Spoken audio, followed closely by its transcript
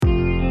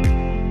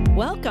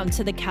Welcome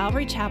to the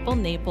Calvary Chapel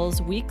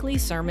Naples weekly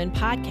sermon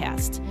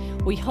podcast.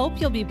 We hope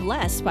you'll be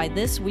blessed by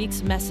this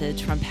week's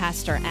message from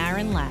Pastor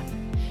Aaron Lapp.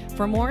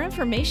 For more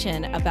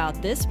information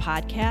about this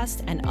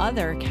podcast and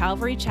other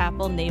Calvary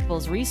Chapel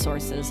Naples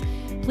resources,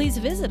 please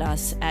visit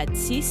us at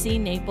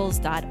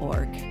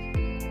ccnaples.org.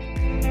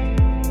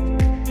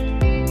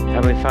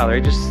 Heavenly Father,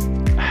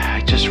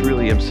 I just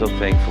really am so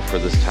thankful for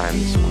this time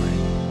this morning.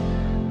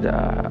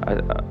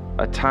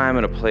 A time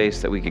and a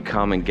place that we could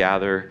come and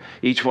gather,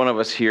 each one of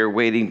us here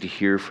waiting to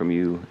hear from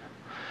you.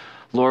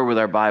 Lord, with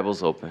our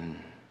Bibles open,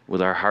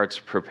 with our hearts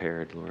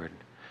prepared, Lord.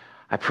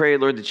 I pray,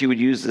 Lord, that you would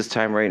use this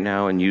time right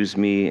now and use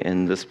me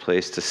in this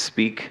place to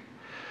speak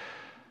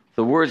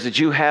the words that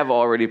you have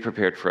already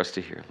prepared for us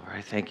to hear, Lord.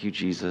 I thank you,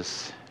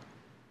 Jesus.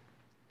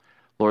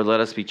 Lord, let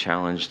us be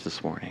challenged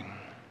this morning.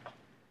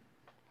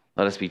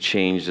 Let us be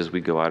changed as we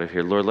go out of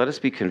here. Lord, let us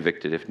be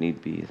convicted if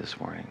need be this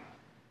morning.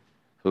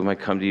 We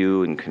might come to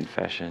you in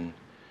confession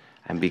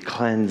and be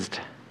cleansed.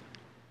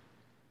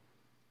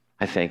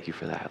 I thank you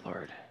for that,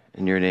 Lord.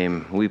 In your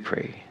name we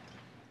pray.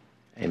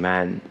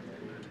 Amen.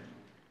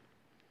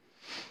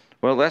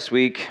 Well, last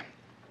week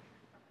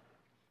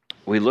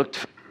we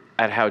looked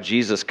at how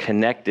Jesus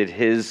connected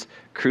his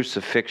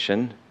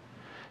crucifixion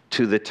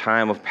to the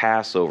time of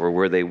Passover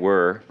where they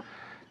were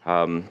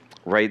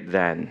right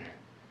then,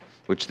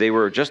 which they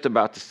were just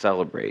about to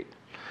celebrate.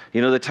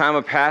 You know, the time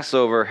of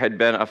Passover had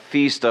been a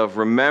feast of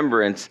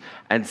remembrance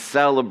and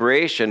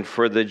celebration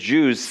for the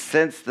Jews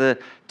since the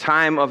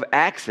time of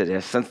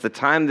Exodus, since the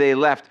time they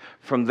left.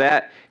 From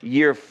that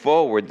year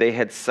forward, they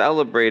had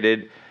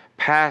celebrated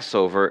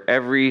Passover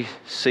every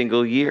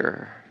single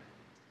year.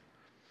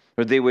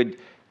 Or they would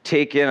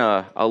take in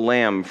a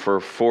lamb for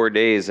 4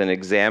 days and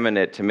examine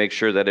it to make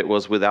sure that it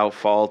was without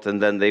fault,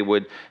 and then they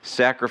would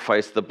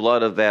sacrifice the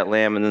blood of that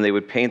lamb, and then they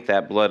would paint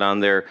that blood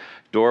on their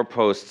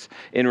doorposts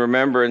in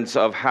remembrance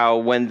of how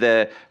when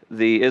the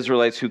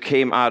Israelites who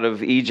came out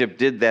of Egypt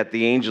did that,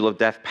 the angel of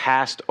death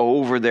passed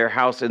over their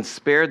house and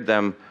spared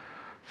them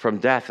from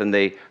death, and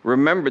they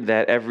remembered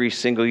that every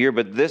single year.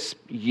 But this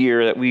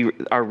year that we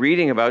are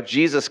reading about,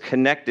 Jesus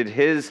connected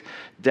his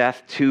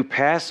death to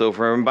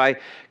Passover, and by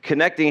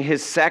connecting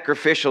his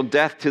sacrificial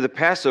death to the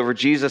Passover,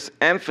 Jesus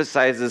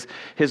emphasizes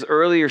his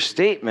earlier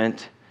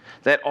statement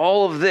that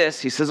all of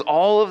this, he says,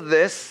 all of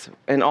this,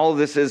 and all of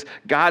this is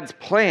God's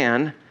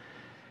plan,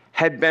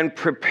 had been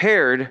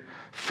prepared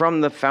from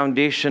the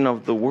foundation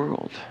of the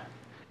world.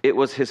 It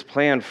was his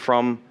plan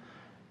from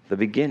the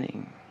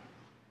beginning.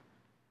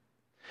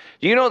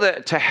 Do you know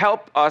that to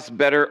help us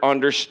better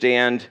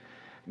understand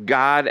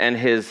God and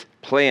his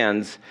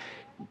plans,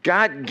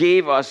 God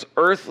gave us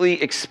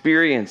earthly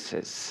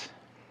experiences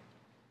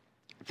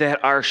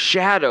that are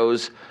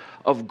shadows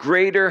of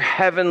greater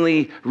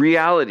heavenly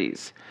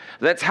realities?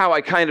 That's how I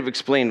kind of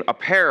explain a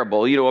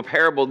parable. You know, a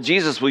parable,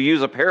 Jesus will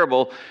use a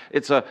parable.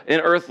 It's an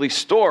earthly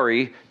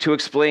story to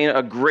explain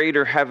a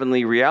greater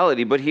heavenly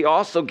reality. But he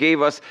also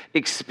gave us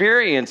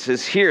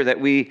experiences here that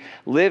we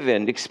live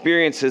in,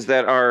 experiences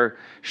that are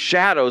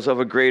shadows of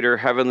a greater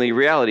heavenly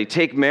reality.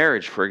 Take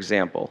marriage, for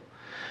example.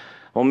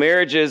 Well,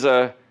 marriage is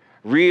a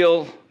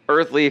real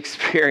earthly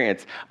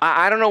experience.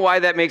 I don't know why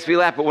that makes me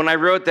laugh, but when I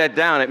wrote that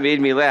down, it made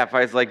me laugh.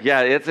 I was like,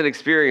 yeah, it's an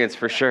experience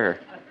for sure.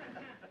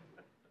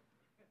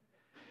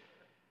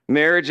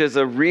 Marriage is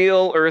a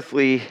real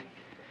earthly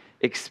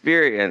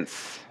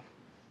experience,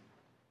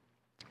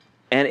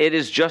 and it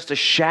is just a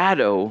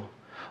shadow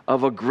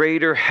of a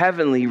greater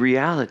heavenly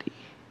reality.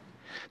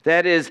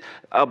 That is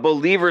a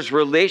believer's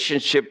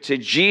relationship to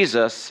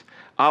Jesus,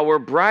 our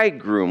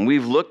bridegroom.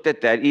 We've looked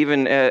at that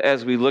even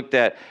as we looked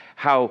at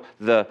how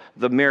the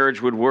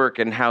marriage would work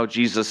and how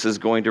Jesus is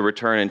going to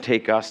return and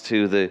take us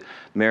to the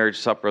marriage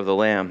supper of the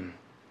Lamb.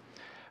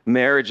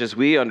 Marriage, as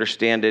we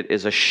understand it,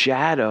 is a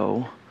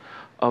shadow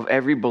of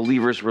every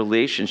believer's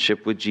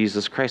relationship with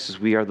Jesus Christ. As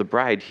we are the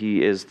bride,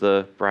 he is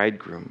the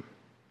bridegroom.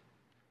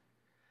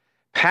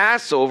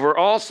 Passover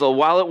also,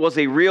 while it was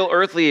a real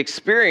earthly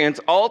experience,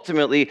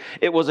 ultimately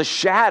it was a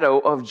shadow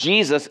of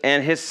Jesus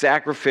and his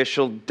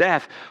sacrificial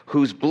death,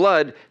 whose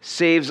blood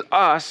saves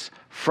us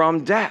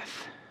from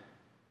death.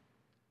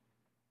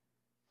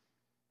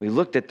 We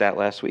looked at that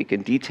last week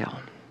in detail.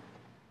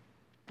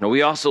 Now,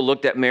 we also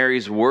looked at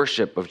Mary's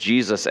worship of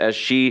Jesus as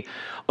she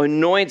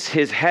anoints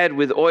his head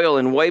with oil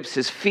and wipes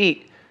his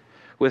feet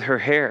with her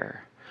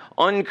hair,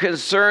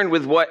 unconcerned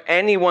with what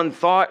anyone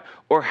thought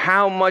or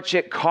how much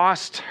it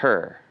cost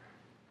her.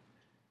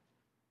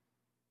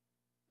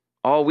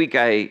 All week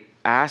I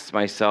asked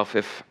myself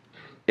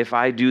if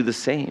I do the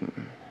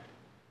same.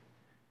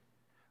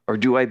 Or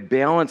do I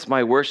balance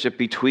my worship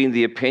between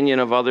the opinion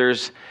of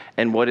others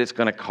and what it's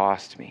going to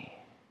cost me?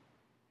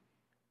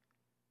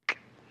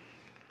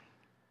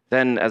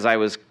 Then, as I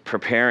was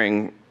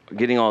preparing,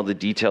 getting all the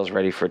details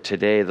ready for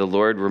today, the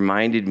Lord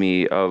reminded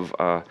me of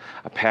a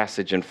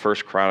passage in 1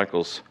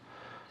 Chronicles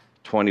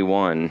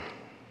 21.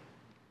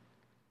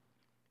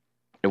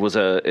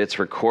 It's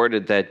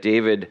recorded that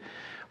David,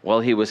 while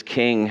he was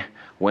king,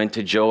 went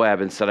to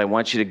Joab and said, I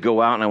want you to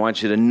go out and I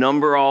want you to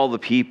number all the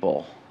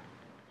people.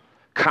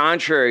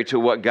 contrary to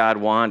what God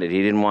wanted.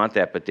 He didn't want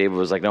that, but David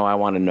was like, no, I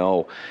want to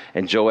know.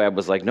 And Joab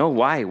was like, no,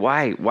 why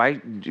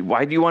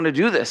do you want to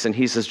do this? And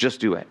he says,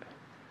 just do it.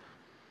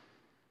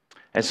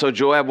 And so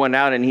Joab went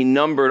out and he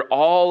numbered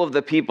all of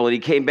the people, and he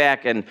came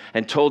back and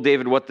told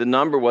David what the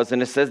number was.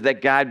 And it says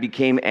that God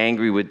became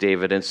angry with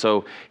David. And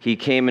so he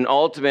came and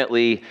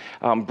ultimately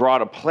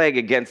brought a plague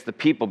against the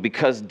people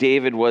because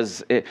David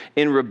was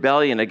in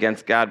rebellion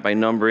against God by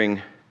numbering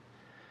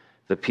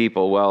the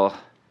people. Well,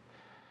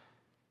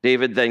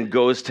 David then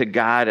goes to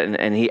God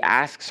and he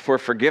asks for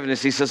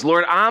forgiveness. He says,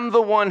 Lord, I'm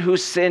the one who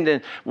sinned,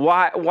 and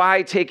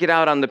why take it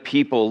out on the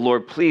people?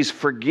 Lord, please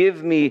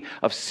forgive me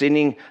of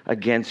sinning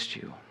against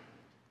you.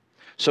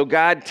 So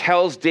God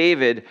tells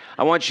David,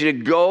 I want you to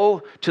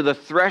go to the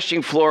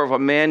threshing floor of a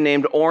man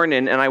named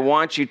Ornan, and I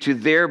want you to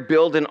there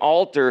build an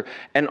altar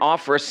and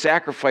offer a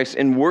sacrifice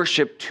and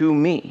worship to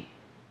me.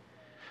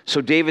 So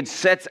David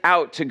sets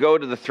out to go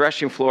to the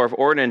threshing floor of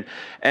Ornan,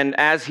 and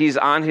as he's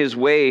on his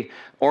way,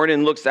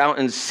 Ornan looks out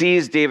and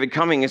sees David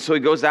coming, and so he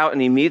goes out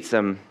and he meets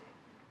him.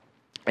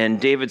 And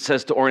David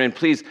says to Ornan,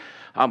 please,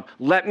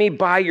 let me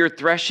buy your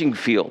threshing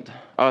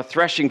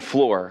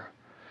floor,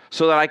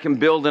 so that I can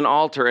build an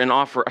altar and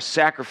offer a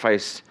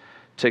sacrifice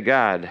to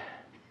God.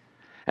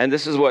 And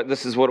this is what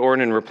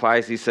Ornan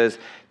replies. He says,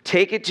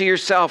 take it to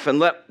yourself and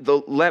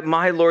let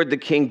my lord the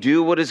king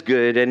do what is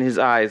good in his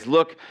eyes.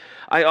 Look,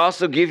 I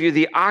also give you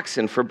the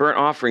oxen for burnt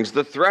offerings,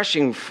 the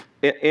threshing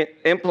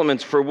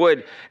implements for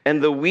wood,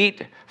 and the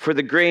wheat for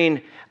the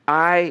grain.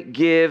 I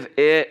give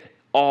it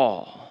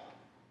all.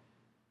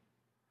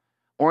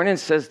 Ornan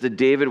says to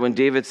David, when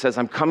David says,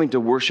 I'm coming to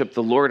worship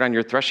the Lord on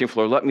your threshing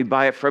floor, let me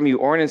buy it from you.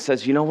 Ornan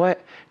says, you know what?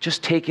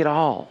 Just take it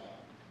all.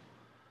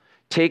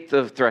 Take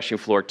the threshing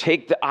floor,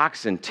 take the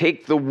oxen,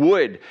 take the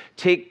wood,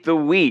 take the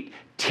wheat,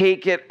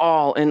 take it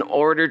all in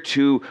order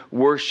to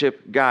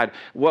worship God.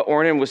 What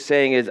Ornan was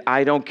saying is,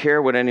 I don't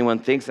care what anyone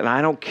thinks, and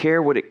I don't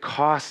care what it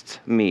costs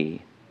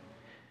me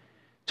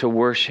to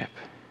worship.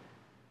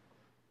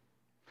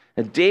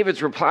 And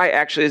David's reply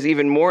actually is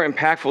even more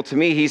impactful to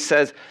me. He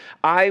says,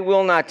 I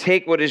will not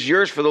take what is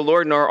yours for the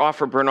Lord, nor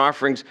offer burnt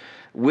offerings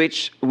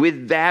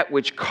with that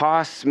which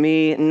costs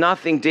me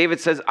nothing. David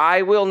says,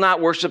 I will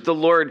not worship the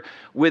Lord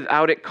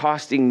without it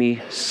costing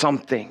me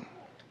something.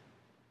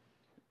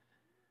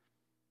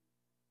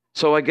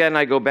 So again,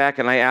 I go back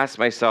and I ask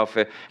myself,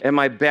 am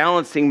I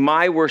balancing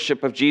my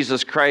worship of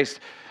Jesus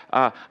Christ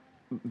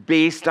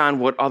based on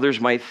what others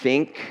might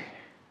think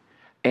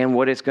and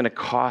what it's going to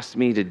cost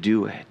me to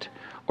do it?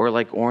 Or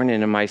like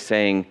Ornan, am I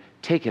saying,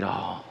 take it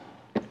all?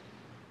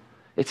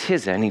 It's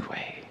his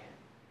anyway.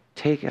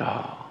 Take it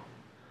all.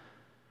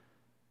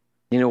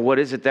 You know, what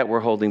is it that we're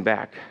holding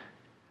back?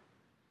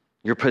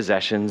 Your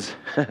possessions.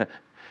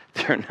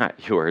 They're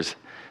not yours.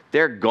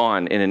 They're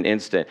gone in an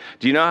instant.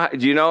 Do you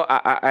know,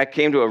 I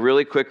came to a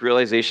really quick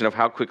realization of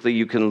how quickly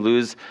you can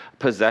lose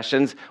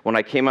possessions when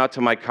I came out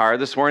to my car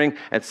this morning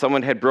and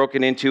someone had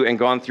broken into and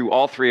gone through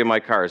all three of my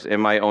cars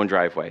in my own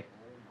driveway.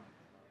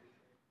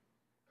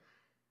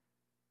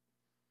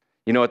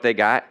 You know what they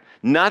got?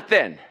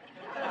 Nothing.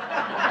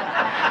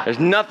 There's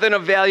nothing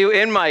of value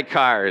in my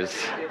cars.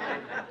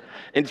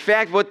 In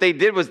fact, what they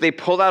did was they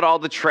pulled out all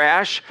the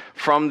trash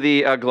from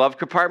the glove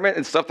compartment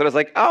and stuff that I was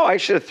like, oh, I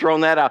should have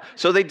thrown that out.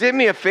 So they did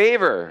me a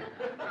favor.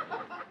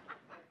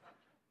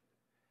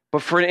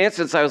 But for an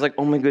instant, I was like,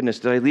 oh my goodness,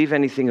 did I leave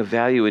anything of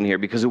value in here?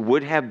 Because it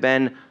would have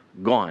been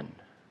gone,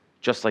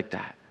 just like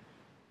that.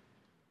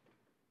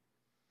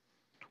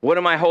 What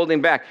am I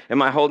holding back?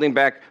 Am I holding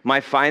back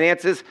my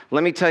finances?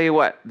 Let me tell you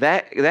what,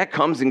 that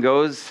comes and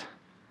goes.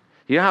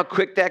 You know how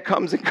quick that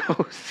comes and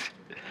goes?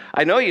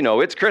 I know you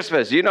know, it's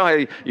Christmas. You know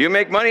how you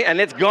make money and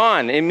it's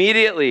gone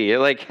immediately. You're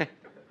like,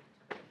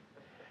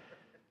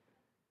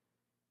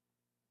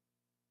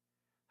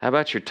 how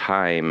about your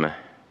time?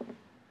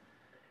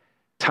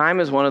 Time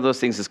is one of those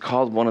things that's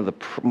called one of the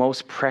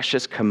most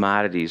precious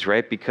commodities,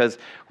 right? Because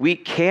we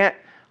can't,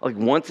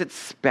 once it's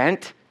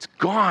spent, it's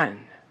gone.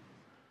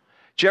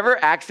 Did you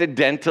ever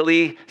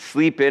accidentally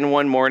sleep in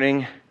one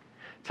morning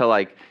till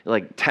like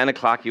 10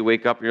 o'clock you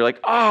wake up and you're like,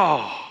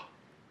 oh,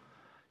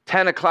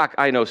 10 o'clock,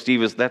 I know,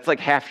 Steve, that's like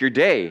half your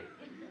day.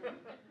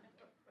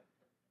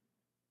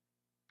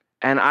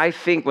 And I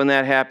think when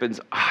that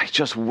happens, I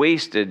just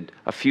wasted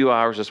a few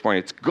hours this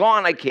morning. It's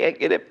gone. I can't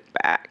get it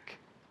back.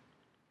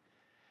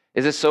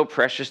 Is it so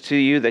precious to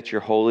you that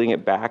you're holding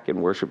it back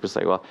in worship? It's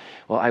like, well,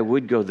 I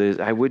would go this,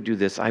 I would do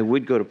this, I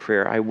would go to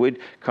prayer, I would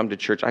come to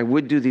church, I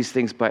would do these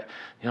things, but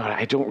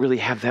I don't really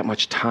have that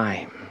much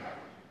time.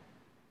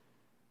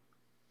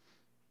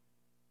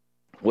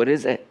 What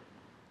is it?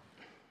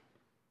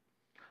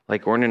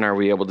 Like Ornan, are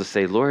we able to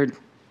say, Lord,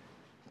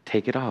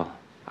 take it all.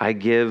 I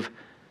give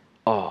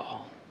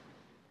all.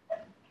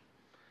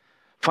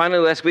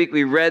 Finally, last week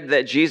we read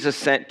that Jesus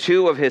sent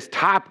two of his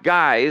top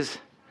guys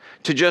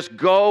to just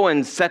go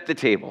and set the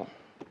table.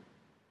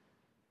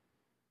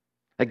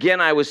 Again,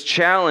 I was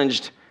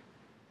challenged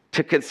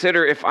to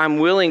consider if I'm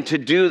willing to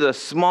do the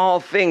small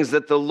things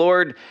that the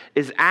Lord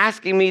is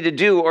asking me to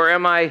do, or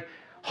am I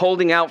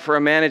holding out for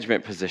a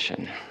management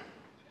position?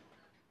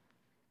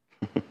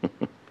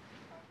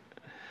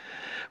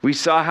 We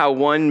saw how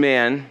one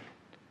man,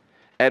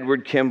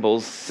 Edward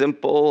Kimball's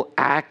simple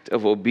act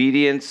of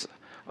obedience,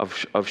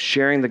 of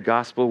sharing the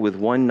gospel with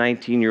one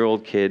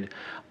 19-year-old kid,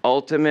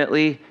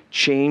 ultimately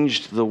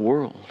changed the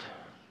world.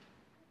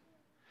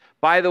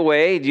 By the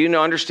way, do you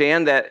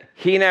understand that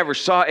he never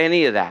saw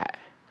any of that?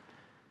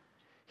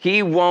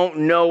 He won't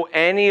know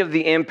any of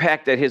the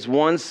impact that his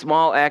one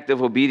small act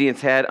of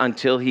obedience had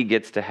until he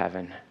gets to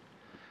heaven.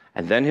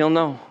 And then he'll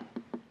know.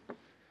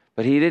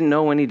 But he didn't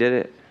know when he did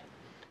it.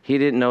 He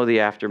didn't know the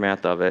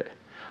aftermath of it.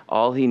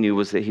 All he knew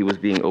was that he was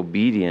being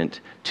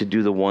obedient to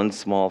do the one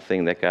small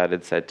thing that God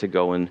had said, to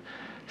go and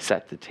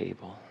set the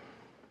table.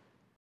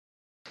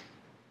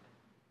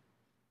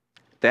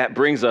 That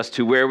brings us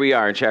to where we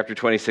are in chapter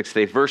 26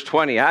 today. Verse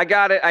 20. I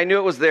got it. I knew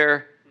it was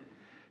there.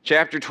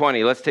 Chapter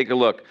 20. Let's take a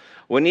look.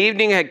 When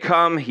evening had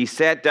come, he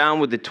sat down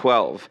with the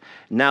 12.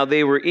 Now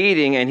they were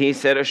eating, and he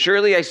said,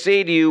 "Surely I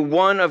say to you,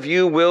 one of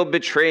you will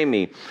betray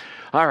me."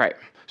 All right.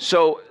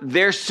 So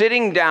they're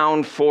sitting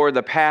down for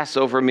the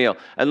Passover meal.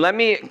 And let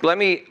me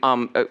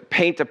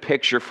paint a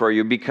picture for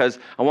you, because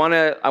I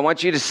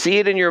want you to see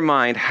it in your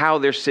mind how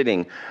they're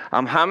sitting.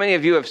 How many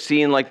of you have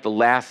seen like the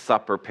Last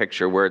Supper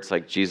picture where it's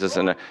like Jesus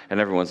and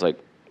everyone's like,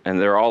 and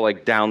they're all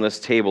like down this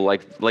table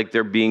like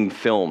they're being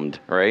filmed,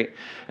 right?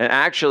 And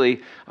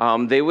actually,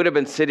 they would have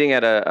been sitting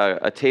at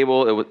a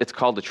table. It's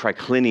called a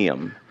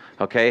triclinium.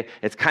 Okay,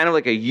 it's kind of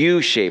like a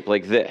U shape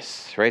like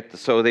this, right?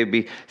 So they'd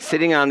be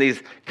sitting on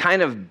these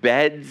kind of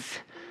beds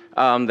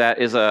that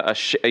is a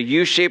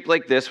U shape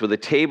like this with a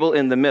table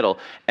in the middle.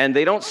 And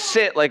they don't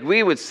sit like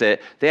we would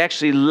sit. They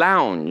actually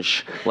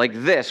lounge like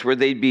this, where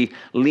they'd be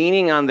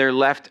leaning on their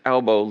left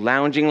elbow,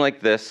 lounging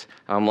like this,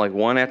 like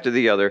one after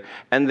the other.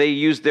 And they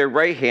use their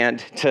right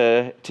hand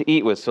to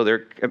eat with. So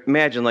they're,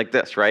 imagine like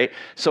this, right?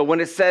 So when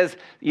it says,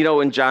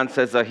 when John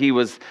says he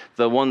was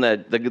the one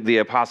that the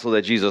apostle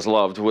that Jesus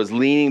loved was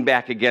leaning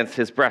back against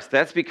his breast,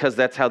 that's because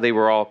that's how they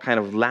were all kind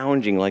of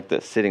lounging like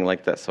this, sitting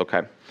like this,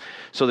 okay?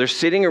 So they're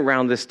sitting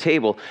around this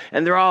table,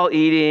 and they're all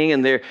eating,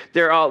 and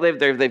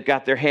they've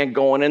got their hand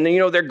going, and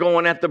they're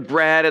going at the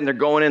bread, and they're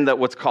going in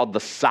what's called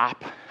the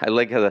sop. I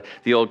like how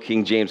the old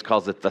King James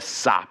calls it the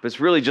sop. It's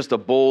really just a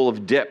bowl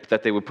of dip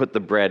that they would put the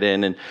bread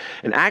in, and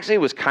actually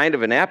it was kind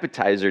of an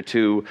appetizer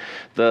to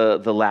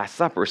the Last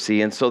Supper.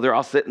 See, and so they're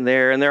all sitting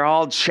there, and they're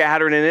all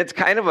chattering, and it's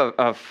kind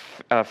of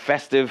a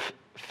festive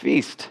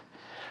feast,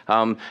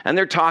 and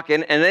they're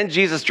talking, and then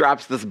Jesus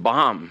drops this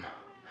bomb.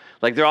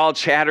 Like they're all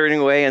chattering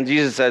away, and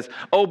Jesus says,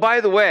 "Oh, by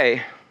the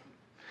way,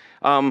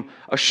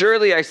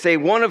 surely I say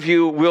one of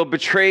you will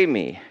betray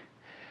me."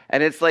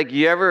 And it's like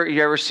you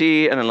ever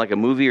see in like a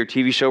movie or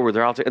TV show where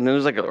they're all, and then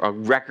there's like a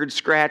record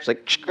scratch,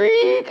 like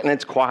squeak, and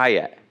it's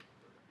quiet.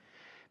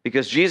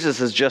 Because Jesus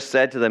has just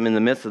said to them in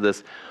the midst of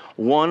this,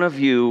 one of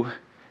you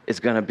is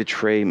going to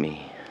betray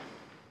me.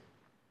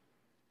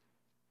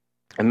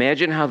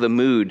 Imagine how the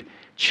mood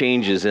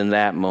changes in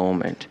that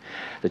moment.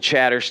 The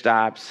chatter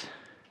stops.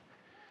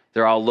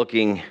 They're all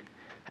looking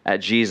at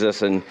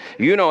Jesus. And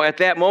at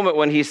that moment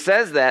when he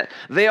says that,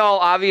 they all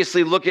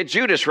obviously look at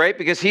Judas, right?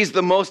 Because he's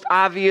the most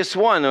obvious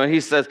one. When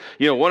he says,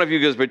 one of you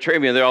is betray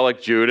me, and they're all like,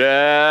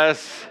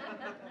 Judas.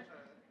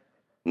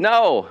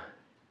 No,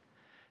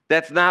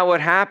 that's not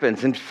what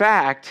happens. In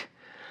fact,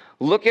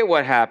 look at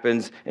what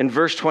happens in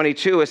verse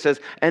 22. It says,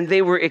 "And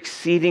they were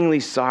exceedingly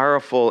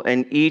sorrowful,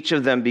 and each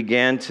of them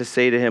began to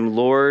say to him,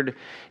 'Lord,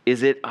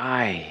 is it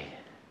I?'"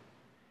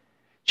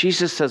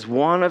 Jesus says,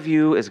 one of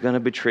you is going to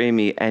betray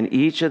me, and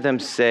each of them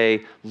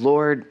say,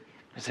 "Lord,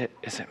 is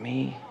it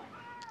me?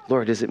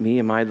 Lord, is it me?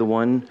 Am I the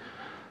one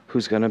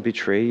who's going to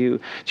betray you?"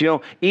 Do you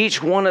know,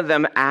 each one of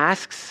them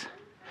asks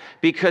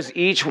because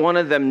each one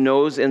of them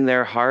knows in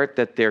their heart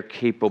that they're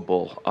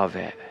capable of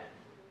it.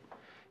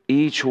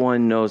 Each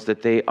one knows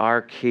that they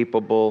are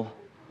capable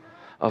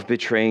of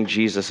betraying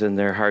Jesus in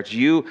their hearts.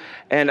 You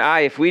and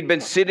I, if we'd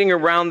been sitting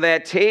around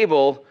that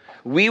table,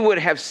 we would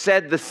have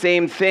said the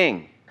same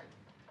thing.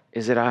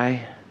 Is it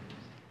I?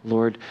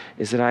 Lord,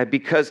 is it I?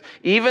 Because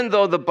even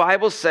though the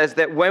Bible says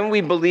that when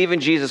we believe in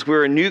Jesus,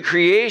 we're a new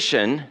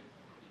creation,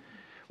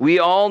 we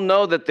all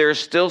know that there's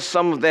still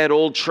some of that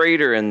old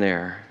traitor in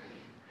there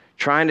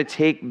trying to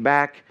take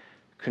back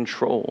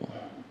control.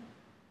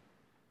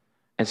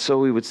 And so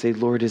we would say,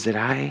 Lord, is it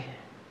I?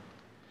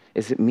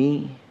 Is it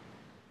me?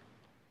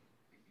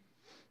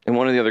 In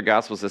one of the other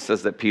Gospels, it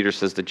says that Peter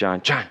says to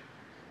John, "John,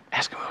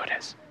 ask him who it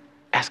is.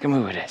 Ask him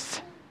who it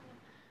is."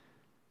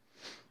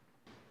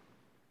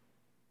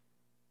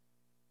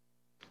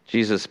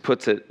 Jesus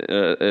puts it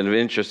in an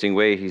interesting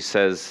way. He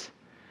says,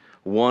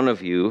 one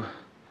of you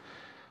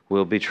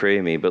will betray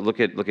me. But look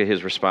at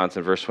his response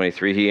in verse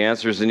 23. He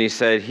answers and he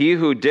said, "He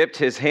who dipped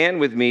his hand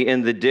with me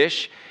in the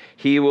dish,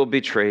 he will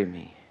betray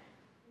me."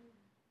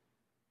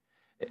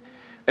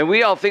 And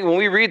we all think, when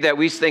we read that,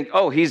 we think,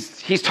 oh,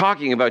 he's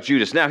talking about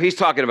Judas. Now he's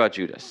talking about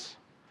Judas.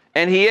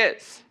 And he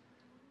is.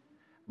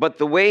 But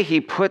the way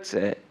he puts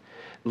it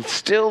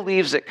still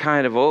leaves it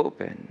kind of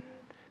open.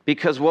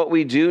 Because what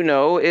we do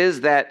know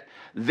is that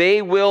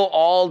they will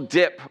all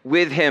dip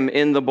with him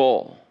in the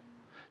bowl.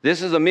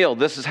 This is a meal.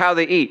 This is how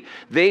they eat.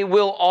 They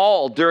will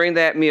all, during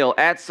that meal,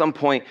 at some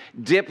point,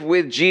 dip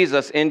with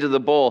Jesus into the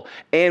bowl.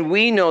 And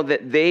we know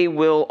that they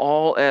will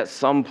all, at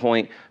some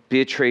point,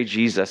 betray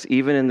Jesus.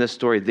 Even in this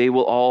story, they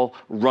will all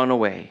run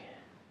away.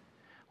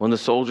 When the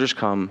soldiers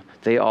come,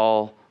 they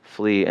all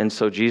flee. And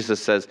so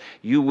Jesus says,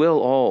 you will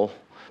all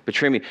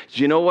betray me.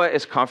 Do you know what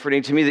is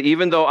comforting to me? That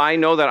even though I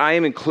know that I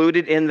am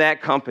included in that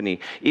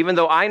company, even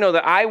though I know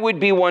that I would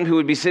be one who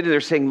would be sitting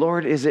there saying,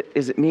 Lord, is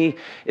it me?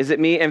 Is it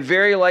me? And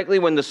very likely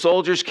when the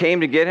soldiers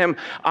came to get him,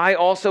 I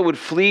also would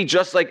flee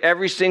just like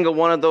every single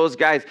one of those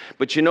guys.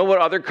 But you know what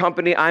other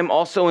company I'm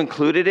also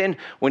included in?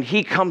 When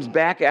he comes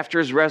back after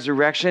his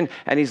resurrection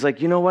and he's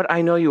like, you know what?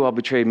 I know you all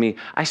betrayed me.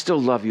 I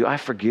still love you. I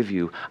forgive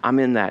you. I'm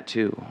in that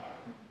too.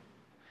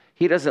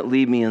 He doesn't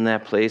leave me in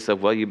that place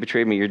of, well, you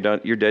betrayed me. You're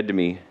done. You're dead to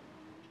me.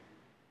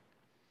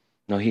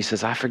 No, he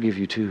says, I forgive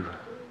you too.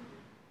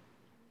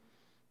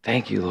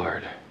 Thank you,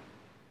 Lord.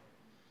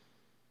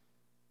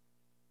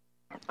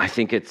 I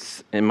think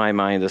it's, in my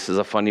mind, this is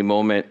a funny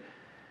moment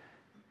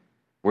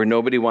where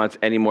nobody wants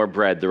any more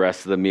bread the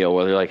rest of the meal.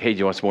 Where they're like, hey, do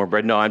you want some more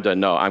bread? No, I'm done.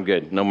 No, I'm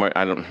good. No more,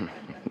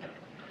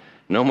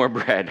 no more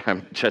bread.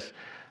 I'm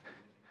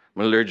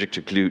allergic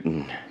to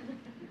gluten.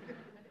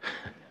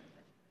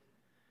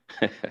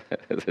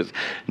 There's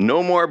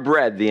no more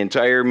bread the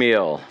entire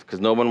meal because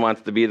no one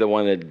wants to be the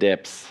one that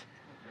dips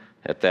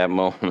at that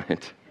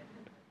moment.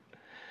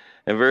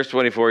 In verse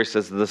 24, he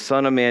says, the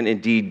Son of Man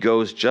indeed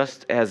goes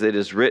just as it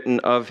is written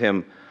of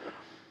him.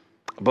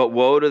 But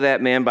woe to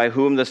that man by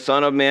whom the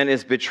Son of Man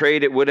is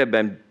betrayed. It would have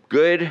been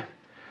good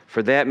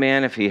for that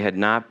man if he had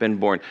not been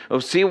born. Oh,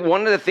 see,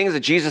 one of the things that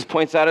Jesus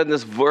points out in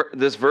this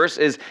verse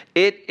is,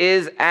 it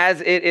is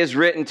as it is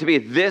written to be.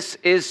 This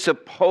is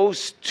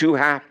supposed to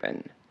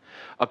happen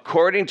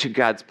according to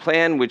God's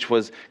plan, which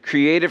was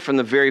created from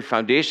the very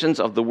foundations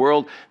of the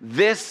world.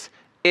 This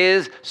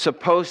is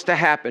supposed to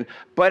happen.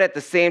 But at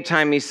the same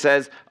time, he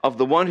says, of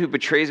the one who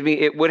betrays me,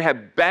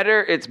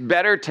 it's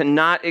better to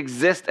not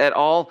exist at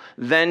all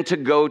than to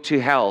go to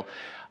hell.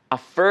 A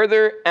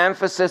further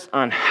emphasis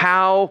on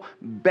how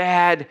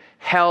bad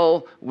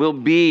hell will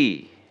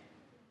be.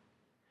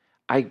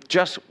 I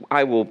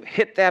will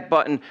hit that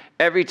button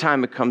every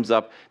time it comes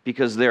up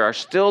because there are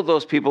still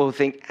those people who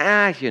think,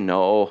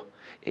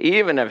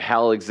 even if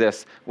hell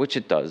exists, which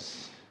it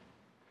does.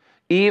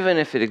 Even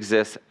if it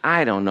exists,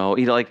 I don't know.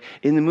 Like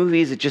in the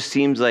movies, it just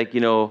seems like,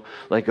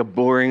 like a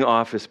boring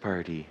office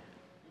party.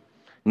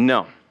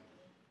 No.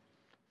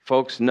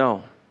 Folks,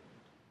 no.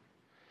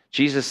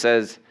 Jesus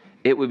says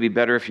it would be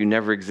better if you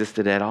never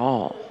existed at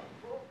all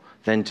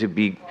than to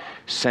be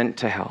sent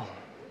to hell.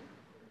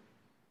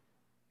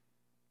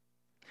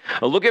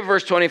 Look at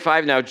verse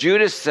 25 now.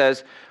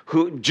 Judas,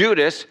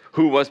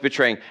 who was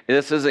betraying,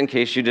 this is in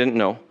case you didn't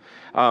know,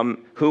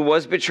 who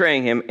was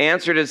betraying him,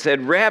 answered and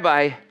said,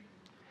 Rabbi,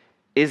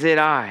 is it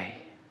I?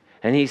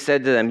 And he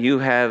said to them, you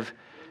have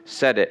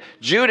said it.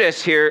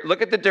 Judas here,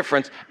 look at the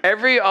difference.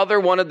 Every other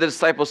one of the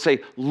disciples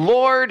say,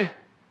 Lord,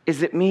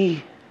 is it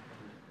me?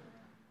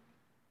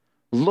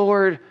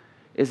 Lord,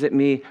 is it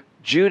me?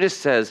 Judas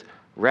says,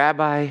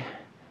 Rabbi,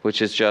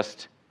 which is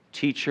just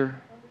teacher,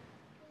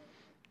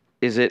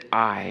 is it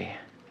I?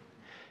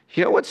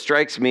 You know what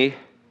strikes me?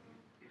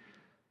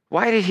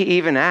 Why did he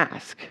even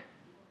ask?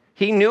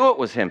 He knew it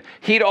was him.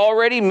 He'd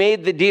already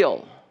made the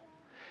deal.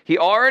 He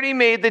already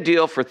made the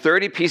deal for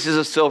 30 pieces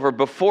of silver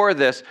before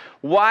this.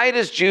 Why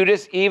does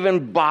Judas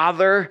even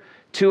bother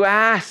to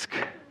ask?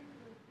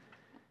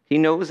 He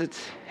knows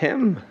it's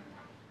him.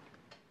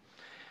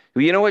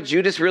 Well, you know what?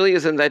 Judas really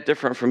isn't that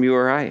different from you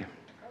or I.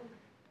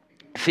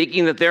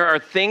 Thinking that there are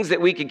things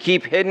that we could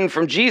keep hidden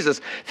from Jesus.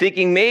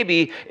 Thinking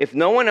maybe if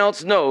no one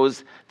else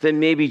knows, then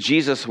maybe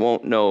Jesus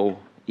won't know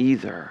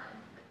either.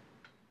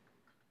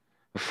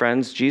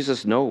 Friends,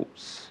 Jesus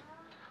knows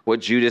what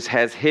Judas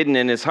has hidden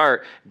in his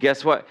heart.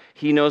 Guess what?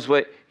 He knows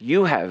what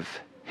you have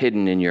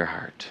hidden in your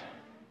heart.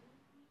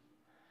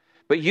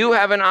 But you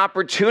have an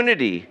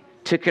opportunity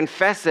to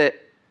confess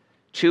it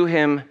to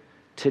him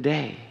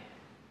today.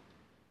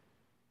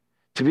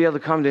 To be able to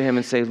come to him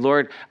and say,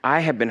 Lord, I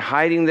have been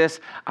hiding this.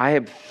 I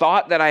have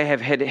thought that I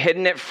have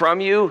hidden it from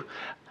you.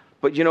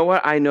 But you know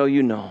what? I know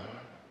you know.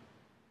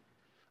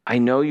 I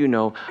know you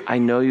know. I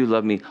know you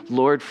love me.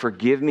 Lord,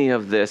 forgive me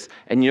of this.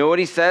 And you know what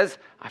he says?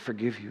 I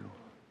forgive you.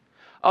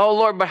 Oh,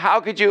 Lord, but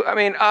how could you?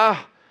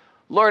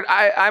 Lord,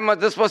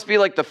 this must be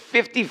like the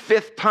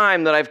 55th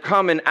time that I've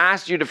come and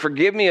asked you to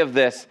forgive me of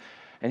this.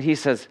 And he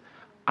says,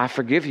 I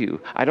forgive you.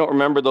 I don't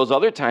remember those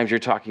other times you're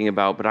talking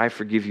about, but I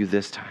forgive you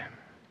this time.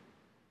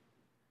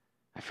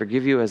 I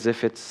forgive you as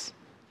if it's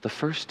the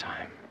first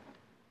time.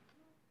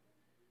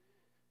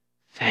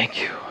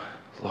 Thank you,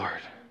 Lord.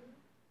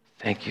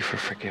 Thank you for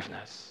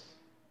forgiveness.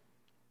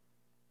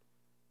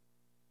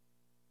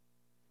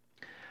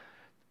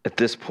 At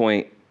this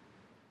point,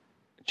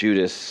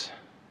 Judas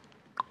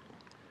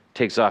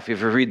takes off.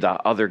 If you read the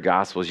other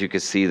Gospels, you can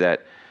see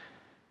that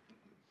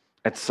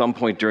at some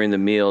point during the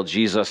meal,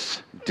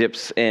 Jesus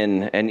dips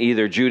in, and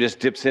either Judas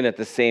dips in at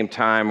the same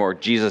time or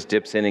Jesus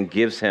dips in and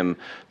gives him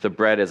the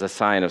bread as a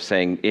sign of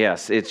saying,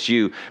 yes, it's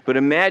you. But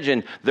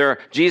imagine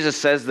Jesus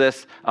says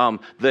this,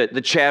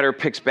 the chatter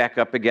picks back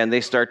up again. They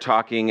start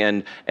talking,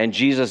 and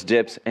Jesus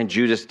dips and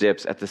Judas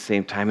dips at the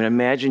same time. And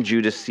imagine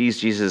Judas sees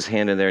Jesus'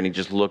 hand in there, and he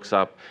just looks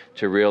up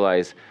to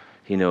realize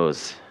he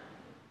knows.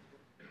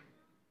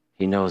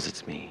 He knows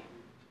it's me.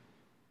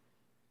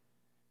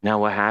 Now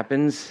what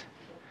happens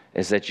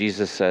is that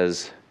Jesus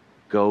says,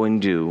 go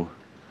and do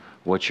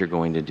what you're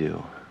going to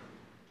do.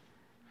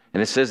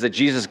 And it says that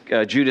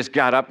Judas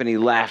got up and he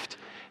left,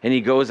 and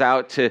he goes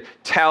out to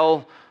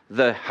tell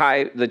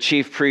the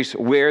chief priests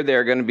where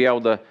they're going to be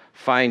able to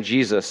find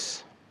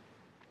Jesus.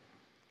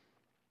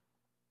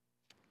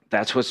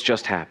 That's what's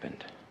just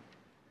happened.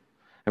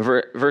 In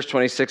verse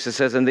 26, it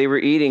says, and they were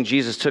eating.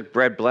 Jesus took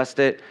bread, blessed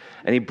it,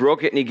 and he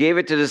broke it, and he gave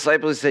it to the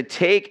disciples. He said,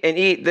 take and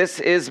eat. This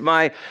is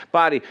my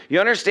body. You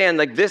understand,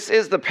 this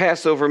is the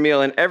Passover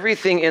meal, and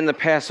everything in the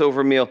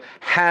Passover meal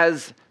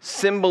has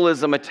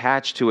symbolism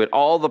attached to it,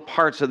 all the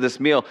parts of this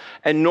meal.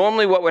 And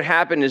normally what would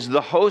happen is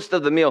the host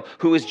of the meal,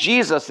 who is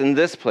Jesus in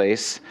this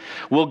place,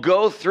 will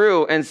go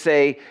through and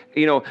say,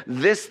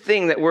 this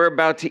thing that we're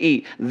about to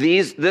eat,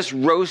 this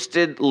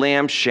roasted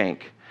lamb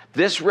shank,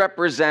 this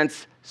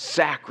represents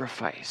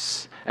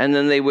sacrifice. And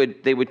then they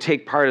would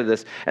take part of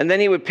this. And then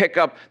he would pick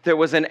up, there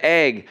was an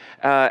egg,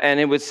 and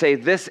it would say,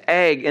 this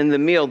egg in the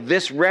meal,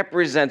 this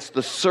represents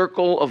the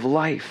circle of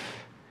life.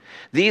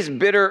 These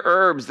bitter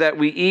herbs that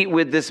we eat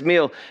with this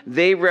meal,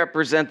 they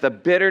represent the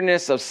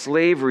bitterness of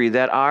slavery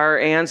that our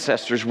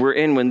ancestors were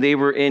in when they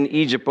were in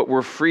Egypt, but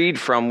were freed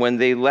from when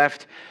they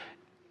left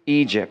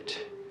Egypt.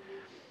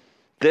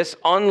 This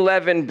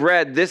unleavened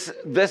bread,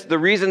 the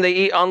reason they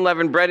eat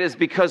unleavened bread is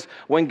because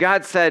when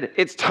God said,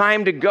 it's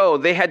time to go,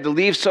 they had to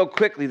leave so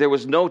quickly, there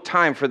was no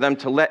time for them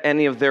to let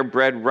any of their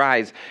bread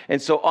rise.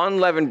 And so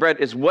unleavened bread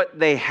is what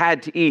they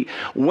had to eat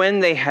when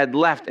they had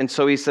left. And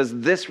so he says,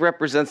 this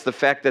represents the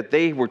fact that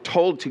they were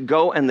told to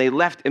go and they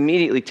left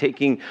immediately,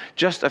 taking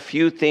just a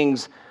few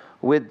things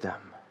with them.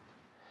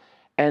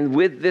 And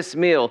with this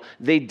meal,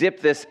 they dip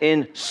this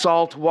in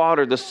salt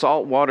water. The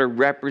salt water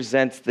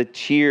represents the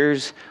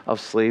tears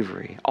of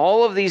slavery.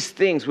 All of these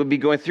things would be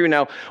going through.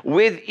 Now,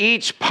 with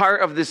each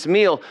part of this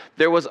meal,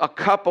 there was a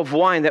cup of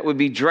wine that would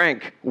be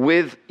drank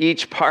with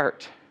each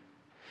part.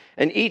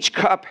 And each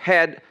cup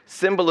had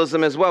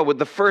symbolism as well. With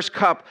the first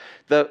cup,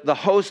 the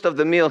host of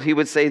the meal, he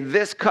would say,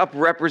 this cup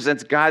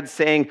represents God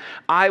saying,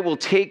 I will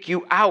take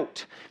you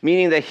out,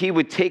 meaning that he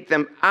would take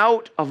them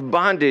out of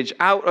bondage,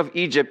 out of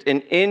Egypt,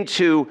 and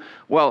into,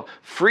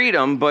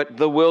 freedom, but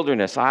the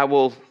wilderness. I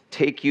will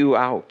take you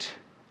out.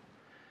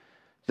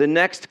 The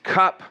next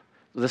cup,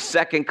 the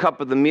second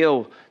cup of the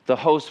meal, the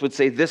host would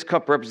say, this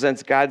cup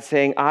represents God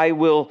saying, I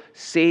will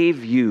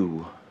save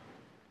you.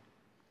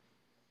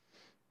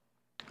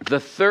 The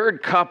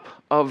third cup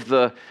of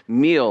the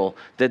meal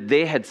that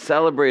they had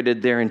celebrated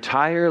their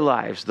entire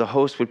lives, the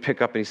host would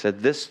pick up and he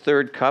said,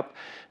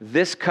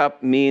 this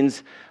cup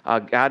means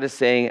God is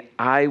saying,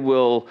 I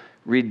will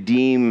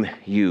redeem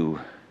you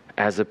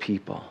as a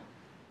people.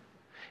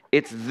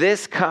 It's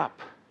this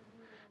cup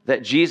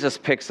that Jesus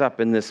picks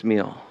up in this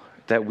meal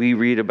that we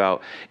read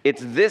about.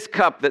 It's this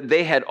cup that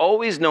they had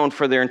always known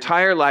for their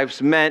entire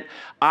lives meant,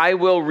 I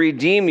will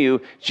redeem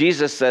you.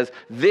 Jesus says,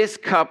 this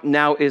cup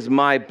now is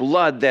my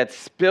blood that's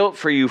spilt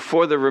for you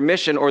for the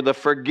remission or the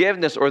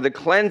forgiveness or the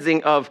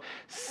cleansing of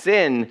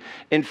sin.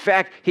 In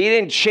fact, he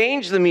didn't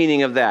change the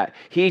meaning of that.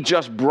 He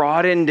just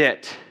broadened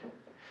it.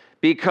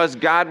 Because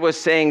God was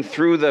saying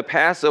through the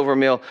Passover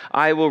meal,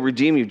 I will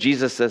redeem you.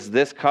 Jesus says,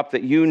 this cup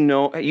that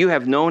you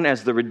have known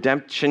as the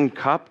redemption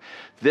cup,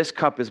 this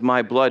cup is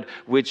my blood,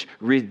 which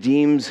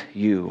redeems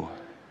you.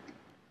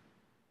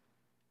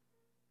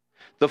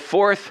 The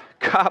fourth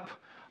cup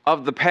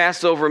of the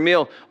Passover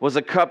meal was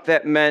a cup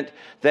that meant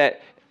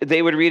that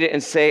they would read it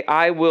and say,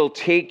 I will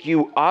take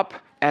you up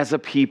as a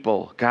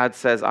people. God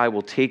says, I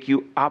will take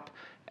you up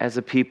as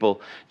a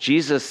people.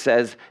 Jesus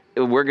says,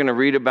 we're going to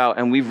read about,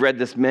 and we've read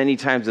this many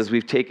times as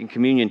we've taken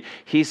communion.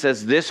 He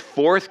says, this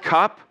fourth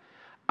cup,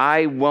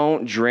 I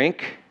won't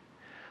drink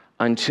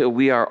until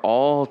we are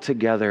all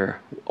together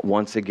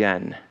once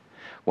again,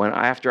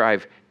 after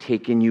I've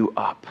taken you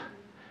up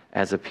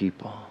as a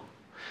people.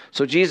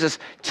 So Jesus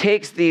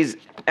takes these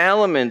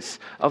elements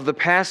of the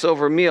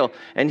Passover meal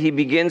and he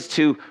begins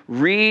to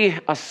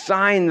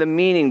reassign the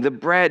meaning. The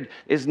bread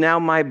is now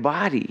my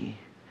body,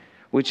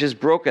 which is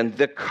broken.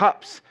 The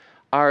cups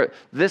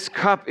this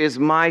cup is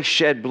my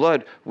shed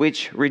blood,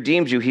 which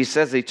redeems you. He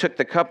says he took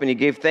the cup and he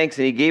gave thanks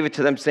and he gave it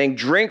to them, saying,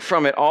 drink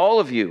from it, all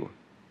of you.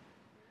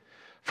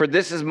 For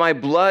this is my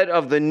blood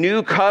of the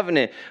new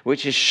covenant,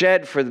 which is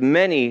shed for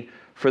many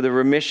for the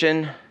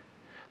remission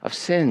of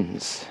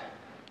sins.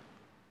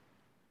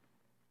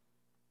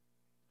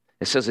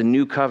 It says a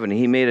new covenant.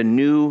 He made a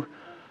new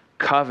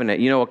covenant.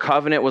 You know, a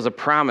covenant was a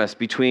promise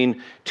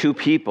between two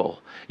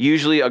people,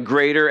 usually a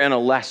greater and a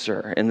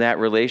lesser in that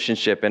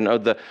relationship. And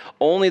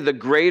only the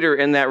greater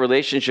in that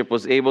relationship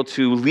was able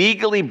to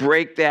legally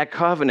break that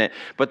covenant.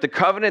 But the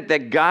covenant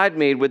that God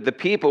made with the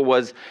people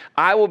was,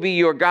 I will be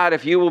your God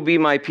if you will be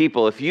my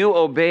people. If you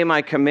obey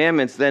my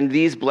commandments, then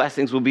these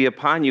blessings will be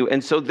upon you.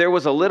 And so there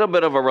was a little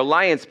bit of a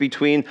reliance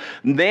between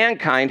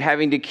mankind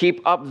having to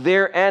keep up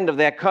their end of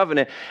that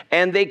covenant,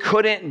 and they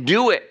couldn't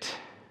do it.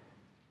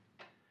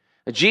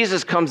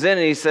 Jesus comes in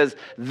and he says,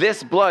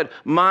 this blood,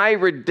 my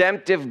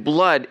redemptive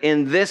blood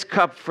in this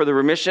cup for the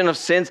remission of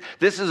sins,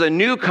 this is a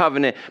new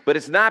covenant, but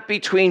it's not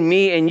between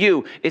me and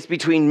you. It's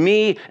between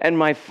me and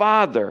my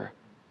Father.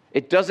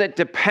 It doesn't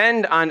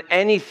depend on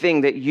anything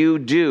that you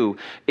do.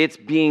 It's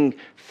being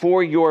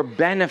for your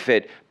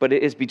benefit, but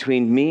it is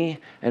between me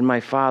and my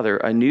Father,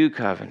 a new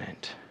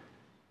covenant.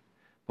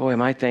 Boy,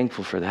 am I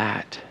thankful for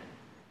that.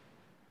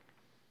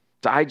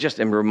 So I just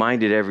am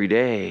reminded every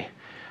day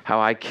how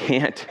I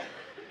can't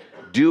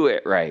do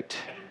it right.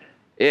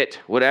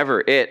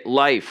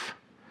 Life.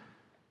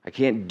 I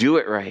can't do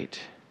it right.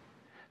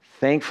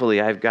 Thankfully,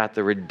 I've got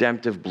the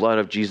redemptive blood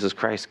of Jesus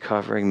Christ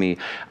covering me.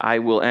 I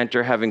will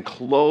enter heaven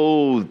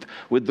clothed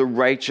with the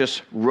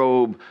righteous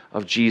robe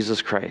of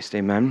Jesus Christ.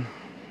 Amen?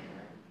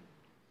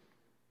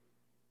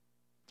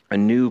 A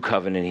new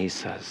covenant, he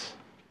says.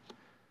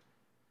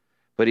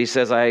 But he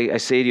says, I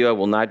say to you, I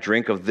will not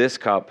drink of this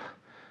cup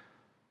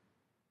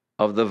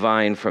of the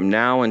vine from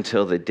now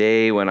until the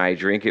day when I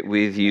drink it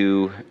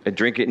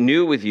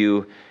new with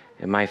you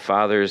in my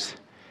Father's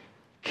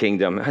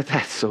kingdom.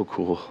 That's so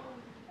cool.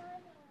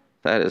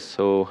 That is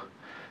so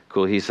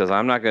cool. He says,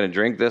 I'm not going to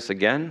drink this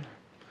again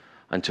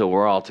until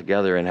we're all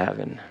together in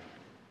heaven.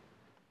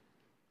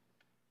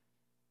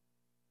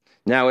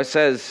 Now it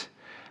says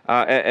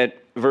at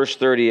verse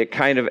 30, it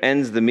kind of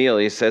ends the meal.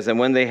 He says, and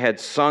when they had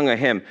sung a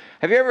hymn.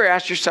 Have you ever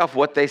asked yourself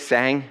what they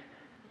sang?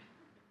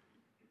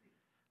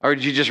 Or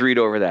did you just read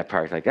over that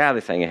part? Like, they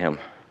sang a hymn.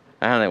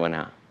 They went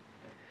out.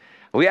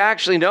 We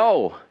actually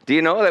know. Do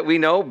you know that we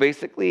know?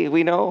 Basically,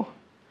 we know.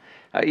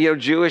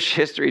 Jewish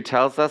history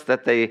tells us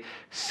that they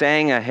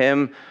sang a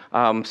hymn,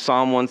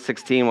 Psalm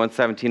 116,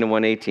 117, and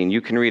 118.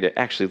 You can read it.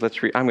 Actually,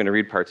 let's read. I'm going to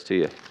read parts to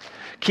you.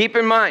 Keep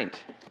in mind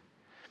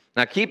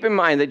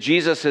that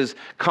Jesus has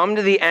come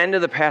to the end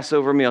of the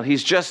Passover meal.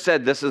 He's just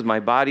said, this is my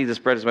body, this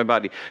bread is my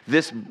body.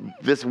 This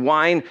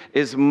wine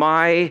is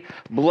my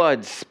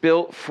blood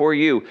spilt for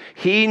you.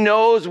 He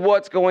knows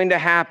what's going to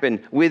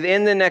happen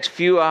within the next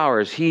few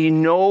hours. He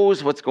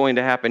knows what's going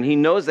to happen. He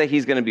knows that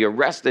he's going to be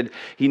arrested.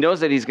 He knows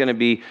that he's going to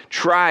be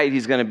tried.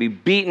 He's going to be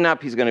beaten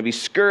up. He's going to be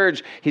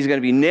scourged. He's going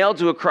to be nailed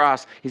to a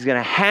cross. He's going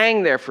to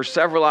hang there for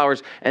several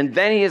hours, and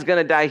then he is going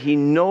to die. He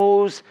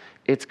knows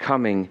it's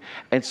coming.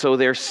 And so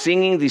they're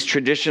singing these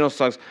traditional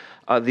songs,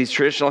 these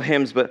traditional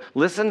hymns, but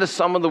listen to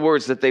some of the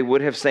words that they would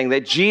have sang,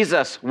 that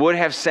Jesus would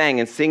have sang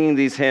in singing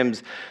these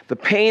hymns. The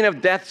pain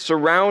of death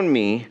surround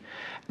me.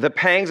 The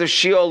pangs of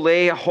Sheol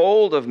lay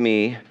hold of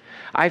me.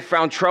 I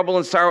found trouble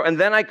and sorrow, and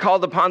then I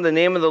called upon the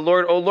name of the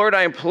Lord. O Lord,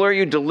 I implore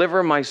you,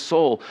 deliver my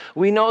soul.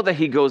 We know that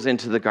he goes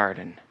into the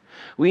garden.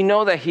 We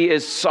know that he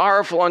is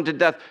sorrowful unto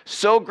death.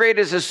 So great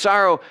is his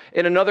sorrow.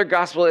 In another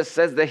gospel, it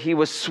says that he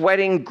was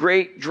sweating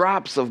great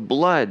drops of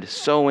blood.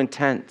 So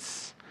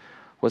intense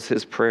was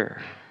his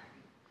prayer.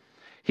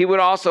 He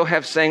would also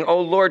have sang,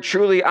 O Lord,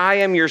 truly I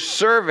am your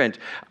servant.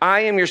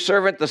 I am your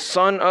servant, the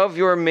son of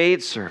your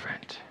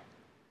maidservant.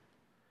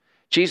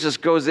 Jesus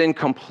goes in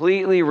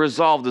completely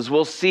resolved, as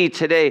we'll see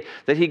today,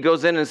 that he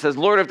goes in and says,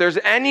 Lord, if there's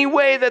any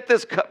way that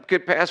this cup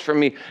could pass from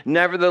me,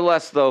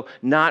 nevertheless, though,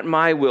 not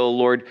my will,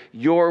 Lord,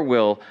 your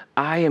will.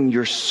 I am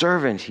your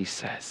servant, he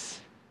says.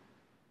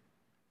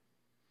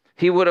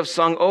 He would have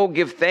sung, oh,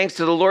 give thanks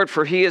to the Lord,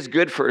 for he is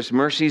good, for his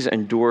mercies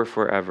endure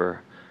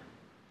forever.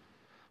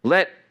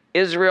 Let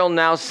Israel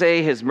now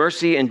say his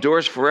mercy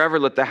endures forever.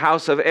 Let the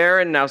house of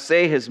Aaron now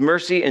say his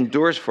mercy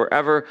endures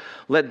forever.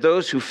 Let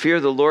those who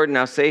fear the Lord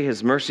now say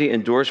his mercy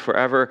endures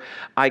forever.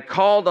 I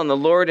called on the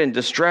Lord in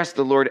distress.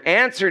 The Lord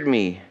answered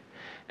me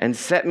and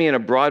set me in a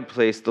broad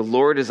place. The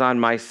Lord is on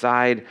my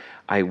side.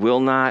 I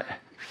will not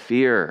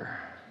fear.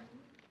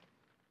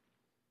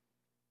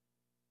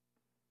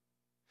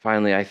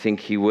 Finally, I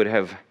think he would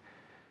have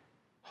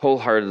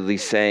wholeheartedly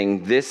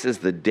saying, this is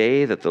the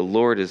day that the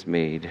Lord has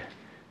made.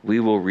 We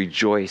will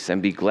rejoice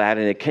and be glad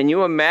in it. Can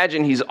you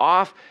imagine he's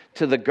off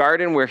to the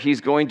garden where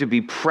he's going to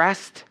be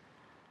pressed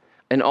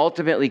and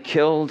ultimately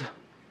killed?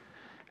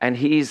 And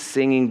he's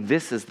singing,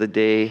 this is the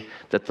day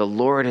that the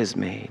Lord has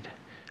made.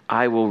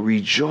 I will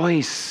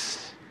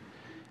rejoice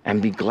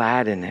and be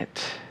glad in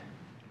it.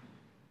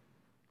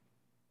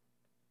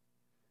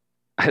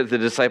 The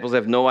disciples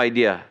have no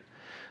idea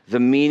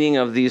the meaning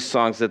of these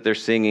songs that they're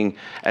singing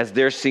as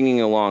they're singing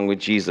along with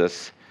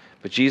Jesus.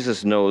 But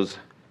Jesus knows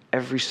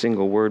every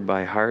single word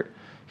by heart.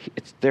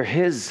 They're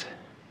his.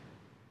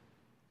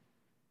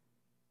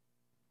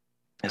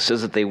 It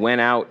says that they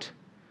went out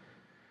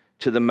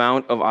to the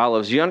Mount of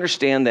Olives. You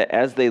understand that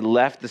as they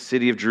left the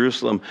city of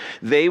Jerusalem,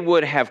 they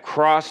would have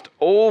crossed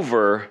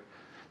over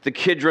the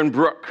Kidron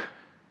Brook.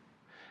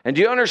 And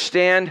do you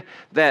understand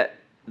that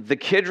the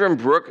Kidron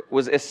Brook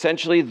was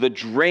essentially the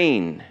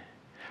drain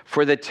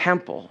for the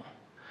temple?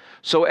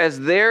 So as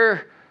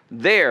they're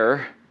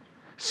there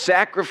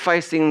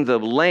sacrificing the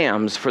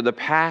lambs for the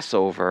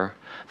Passover,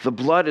 the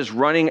blood is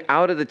running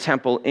out of the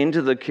temple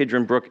into the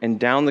Kidron Brook and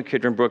down the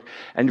Kidron Brook.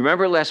 And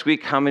remember last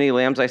week how many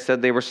lambs I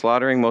said they were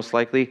slaughtering? Most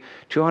likely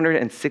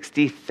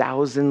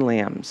 260,000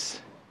 lambs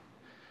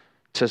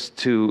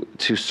to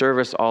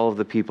service all of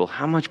the people.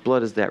 How much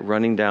blood is that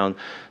running down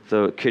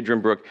the Kidron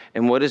Brook?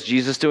 And what is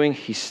Jesus doing?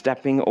 He's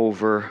stepping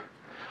over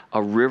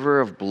a river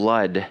of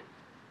blood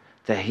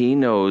that he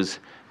knows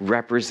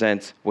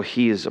represents what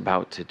he is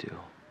about to do.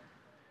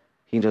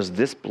 He knows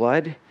this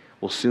blood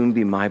will soon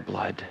be my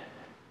blood.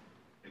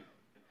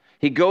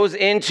 He goes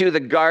into the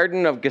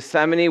Garden of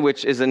Gethsemane,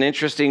 which is an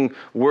interesting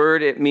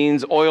word. It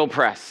means oil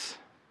press.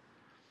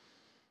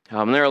 There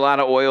are a lot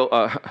of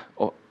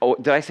oil.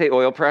 Did I say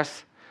oil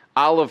press?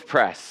 Olive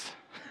press.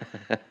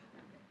 A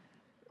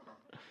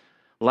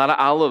lot of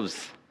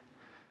olives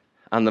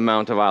on the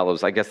Mount of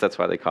Olives. I guess that's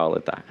why they call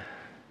it that.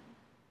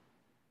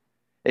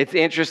 It's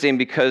interesting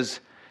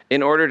because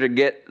in order to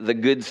get the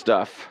good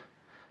stuff,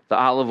 the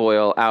olive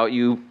oil out,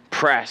 you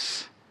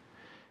press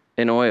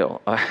in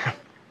oil.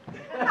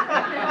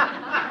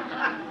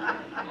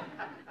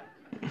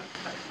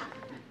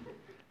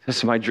 This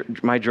is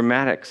my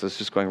dramatics. It's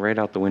just going right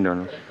out the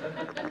window.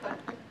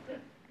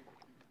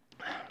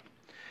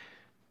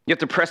 You have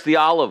to press the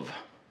olive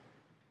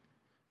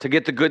to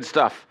get the good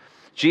stuff.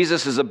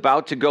 Jesus is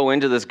about to go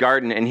into this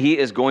garden, and he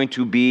is going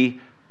to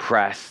be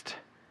pressed.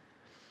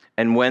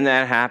 And when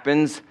that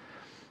happens,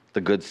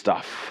 the good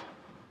stuff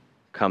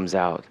comes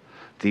out.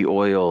 The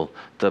oil,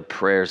 the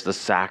prayers, the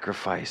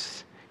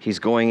sacrifice. He's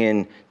going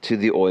into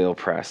the oil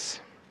press.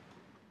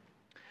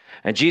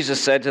 And Jesus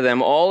said to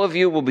them, all of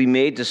you will be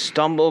made to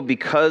stumble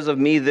because of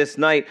me this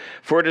night.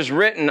 For it is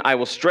written, I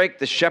will strike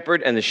the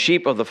shepherd, and the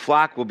sheep of the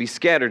flock will be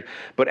scattered.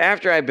 But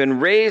after I have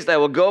been raised, I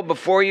will go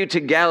before you to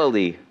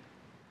Galilee.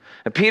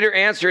 And Peter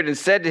answered and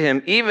said to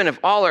him, even if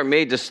all are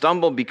made to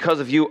stumble because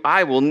of you,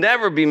 I will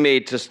never be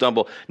made to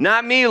stumble.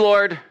 Not me,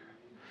 Lord.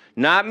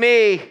 Not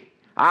me.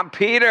 I'm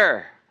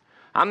Peter.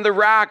 I'm the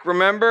rock.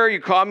 Remember?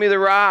 You called me the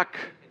rock.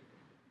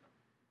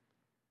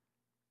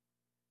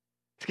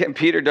 Again,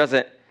 Peter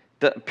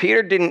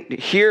didn't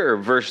hear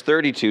verse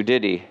 32,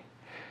 did he?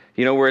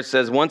 You know where it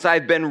says, once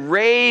I've been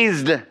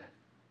raised,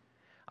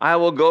 I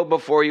will go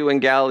before you in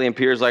Galilee. And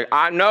Peter's like,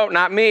 no,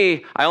 not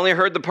me. I only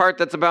heard the part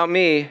that's about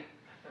me.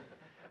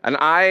 And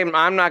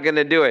I'm not going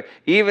to do it.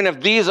 Even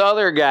if these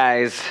other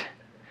guys,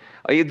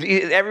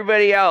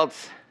 everybody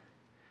else,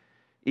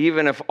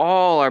 even if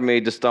all are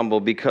made to stumble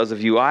because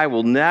of you, I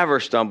will never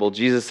stumble.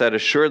 Jesus said,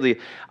 assuredly,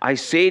 I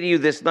say to you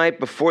this night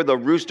before the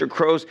rooster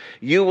crows,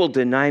 you will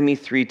deny me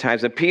 3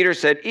 times. And Peter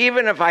said,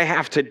 even if I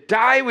have to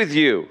die with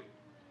you,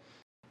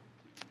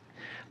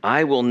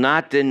 I will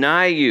not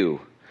deny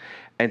you.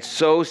 And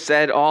so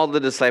said all the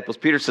disciples.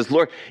 Peter says,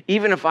 Lord,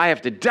 even if I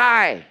have to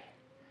die,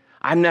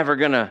 I'm never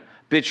going to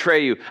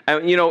betray you.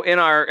 And, in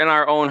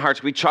our own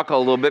hearts, we chuckle a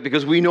little bit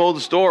because we know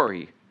the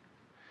story.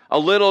 A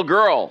little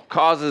girl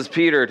causes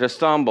Peter to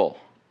stumble.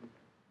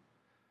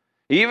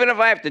 Even if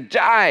I have to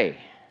die,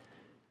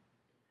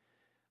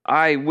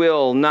 I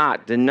will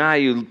not deny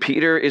you.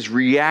 Peter is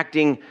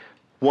reacting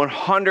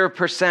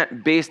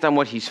 100% based on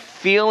what he's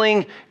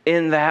feeling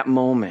in that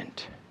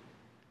moment.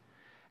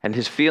 And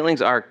his feelings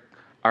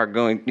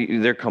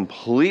they're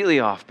completely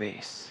off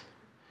base.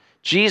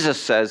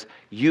 Jesus says,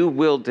 you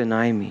will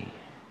deny me.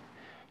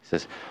 He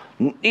says,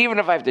 even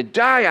if I have to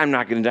die, I'm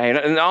not going to die.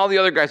 And all the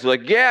other guys are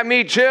like, yeah,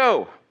 me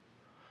too.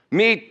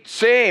 Me,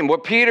 same,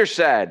 what Peter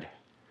said.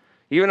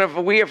 Even if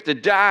we have to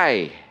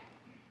die.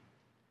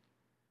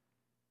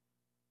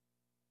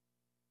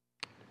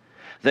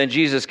 Then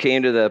Jesus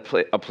came to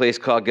a place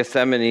called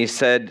Gethsemane. He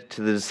said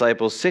to the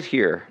disciples, sit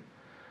here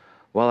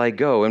while I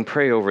go and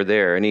pray over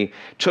there. And he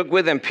took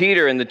with him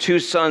Peter and the 2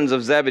 sons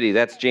of Zebedee,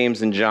 that's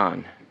James and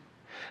John,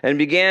 and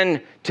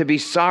began to be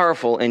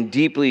sorrowful and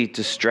deeply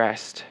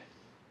distressed.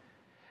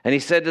 And he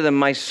said to them,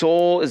 my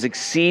soul is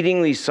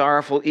exceedingly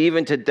sorrowful,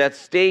 even to death.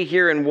 Stay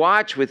here and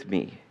watch with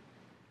me.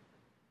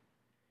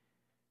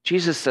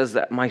 Jesus says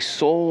that my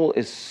soul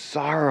is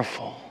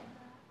sorrowful.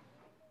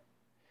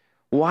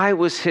 Why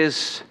was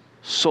his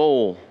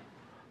soul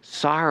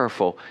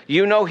sorrowful?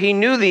 He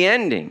knew the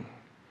ending.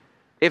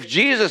 If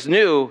Jesus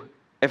knew,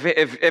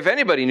 if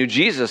anybody knew,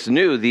 Jesus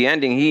knew the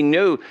ending. He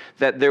knew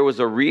that there was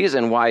a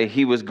reason why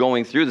he was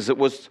going through this. It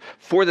was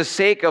for the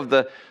sake of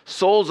the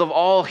souls of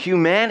all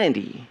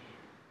humanity.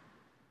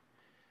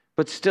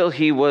 But still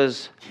he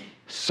was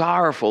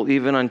sorrowful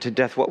even unto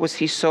death. What was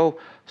he so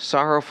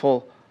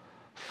sorrowful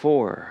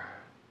for?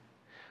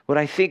 What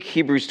I think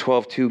Hebrews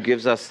 12:2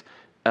 gives us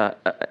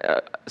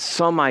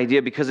some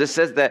idea, because it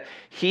says that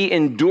he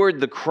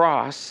endured the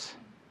cross,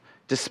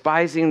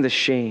 despising the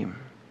shame.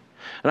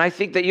 And I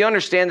think that you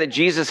understand that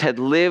Jesus had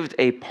lived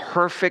a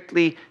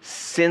perfectly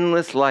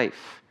sinless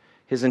life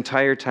his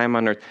entire time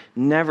on earth.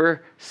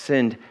 Never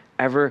sinned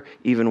ever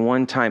even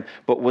one time,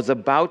 but was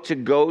about to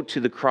go to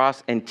the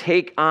cross and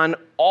take on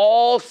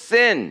all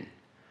sin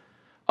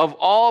of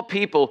all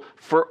people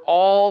for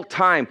all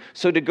time.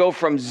 So to go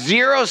from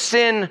zero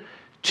sin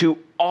to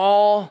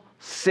all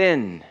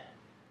sin,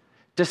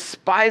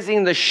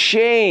 despising the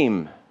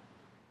shame,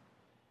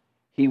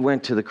 he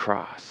went to the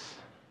cross.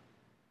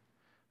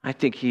 I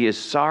think he is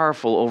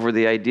sorrowful over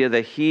the idea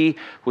that he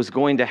was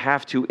going to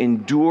have to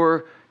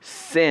endure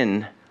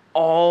sin,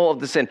 all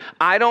of the sin.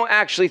 I don't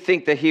actually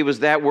think that he was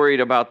that worried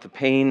about the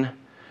pain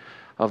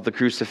of the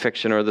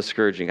crucifixion or the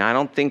scourging. I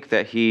don't think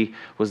that he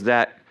was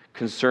that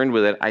concerned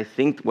with it. I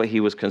think what he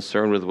was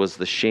concerned with was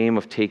the shame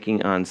of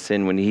taking on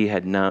sin when he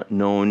had not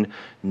known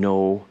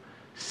no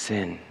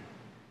sin.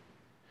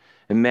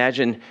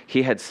 Imagine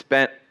he had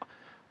spent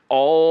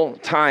all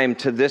time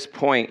to this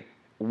point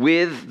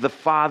with the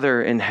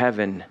Father in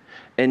heaven,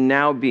 and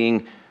now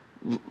being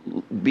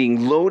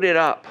loaded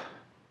up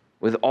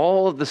with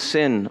all of the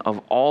sin of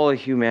all of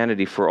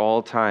humanity for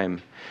all time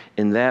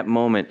in that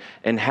moment,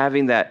 and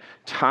having that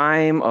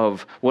time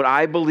of what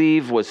I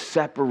believe was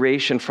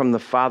separation from the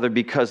Father,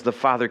 because the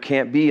Father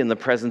can't be in the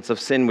presence of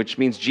sin, which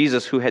means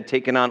Jesus, who had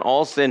taken on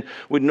all sin,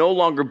 would no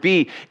longer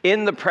be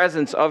in the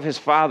presence of his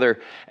Father,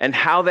 and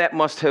how that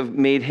must have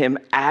made him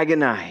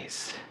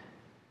agonize,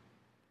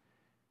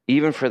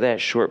 even for that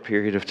short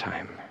period of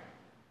time.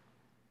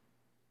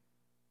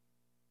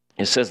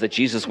 It says that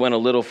Jesus went a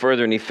little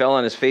further and he fell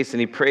on his face and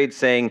he prayed,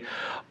 saying,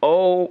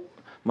 "Oh,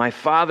 my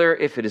Father,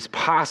 if it is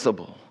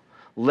possible,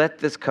 let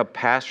this cup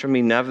pass from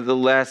me.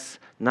 Nevertheless,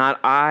 not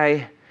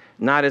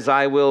as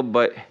I will,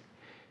 but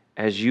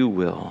as you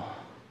will."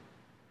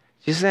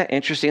 Isn't that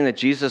interesting that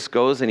Jesus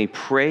goes and he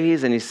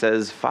prays and he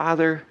says,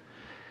 "Father,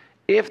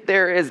 if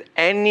there is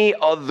any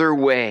other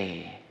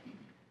way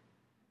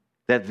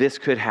that this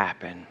could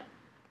happen,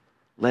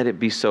 let it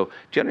be so." Do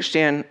you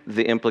understand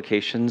the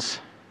implications?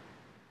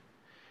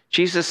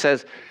 Jesus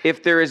says,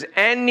 if there is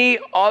any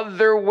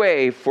other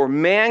way for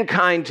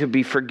mankind to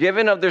be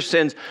forgiven of their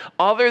sins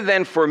other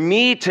than for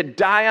me to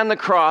die on the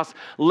cross,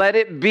 let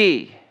it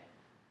be.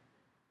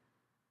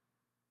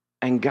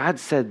 And God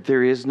said,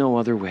 there is no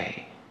other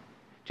way.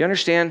 Do you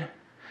understand?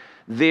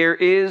 There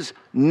is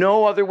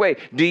no other way.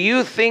 Do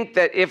you think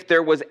that if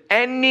there was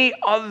any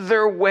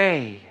other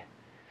way,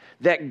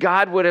 that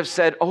God would have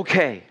said,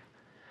 okay,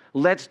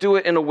 let's do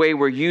it in a way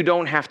where you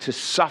don't have to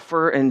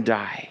suffer and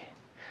die?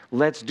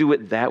 Let's do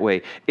it that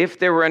way. If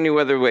there were any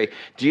other way,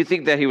 do you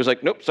think that he was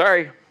like, nope,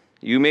 sorry,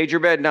 you made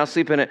your bed, now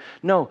sleep in it?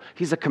 No,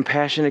 he's a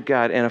compassionate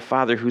God and a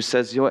Father who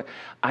says, you know what,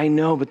 I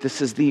know, but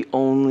this is the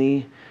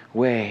only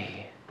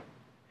way.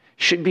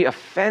 Should be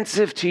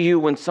offensive to you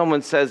when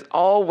someone says,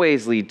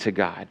 always lead to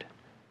God.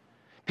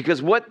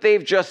 Because what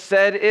they've just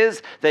said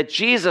is that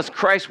Jesus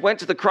Christ went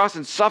to the cross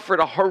and suffered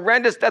a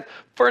horrendous death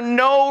for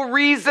no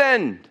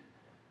reason.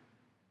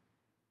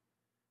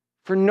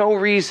 For no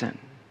reason.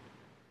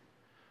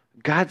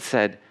 God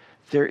said,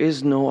 there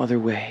is no other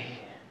way.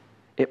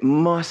 It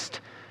must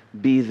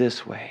be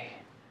this way.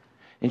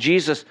 And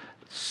Jesus,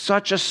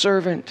 such a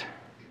servant,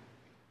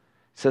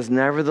 says,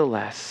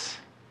 nevertheless,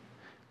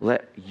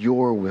 let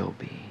your will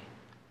be.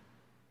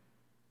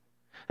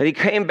 And he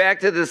came back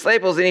to the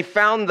disciples and he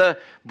found the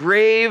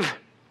brave,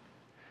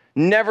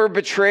 never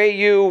betray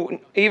you,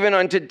 even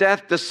unto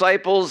death,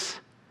 disciples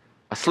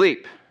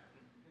asleep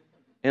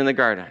in the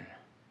garden.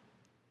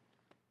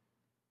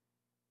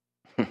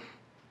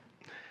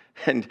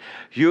 And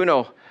you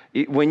know,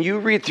 when you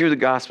read through the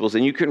Gospels,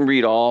 and you can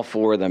read all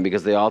four of them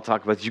because they all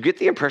talk about this, you get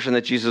the impression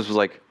that Jesus was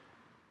like,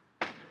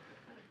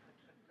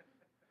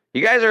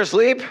 you guys are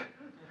asleep?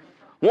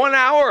 1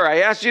 hour. I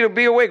asked you to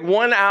be awake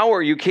 1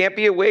 hour. You can't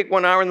be awake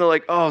 1 hour. And they're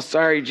like, oh,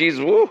 sorry, Jesus.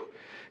 Woo.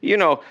 You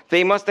know,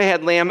 they must have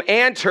had lamb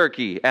and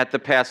turkey at the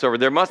Passover.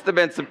 There must have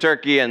been some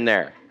turkey in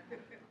there.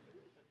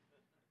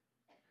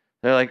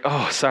 They're like,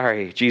 oh,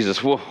 sorry,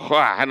 Jesus. Whoa,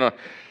 I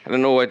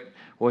don't know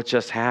what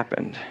just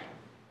happened.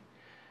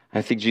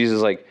 I think Jesus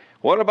is like,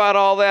 what about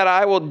all that?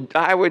 I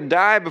would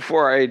die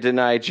before I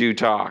denied you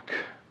talk.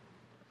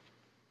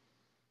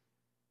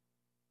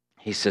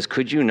 He says,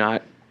 could you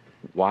not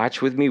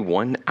watch with me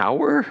 1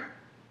 hour?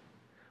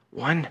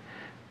 1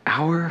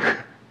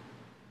 hour?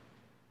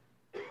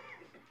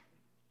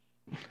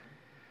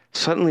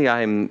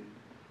 Suddenly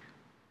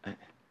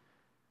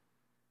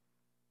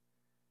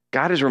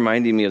God is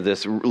reminding me of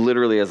this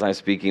literally as I'm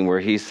speaking,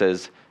 where he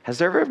says, has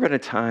there ever been a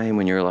time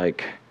when you're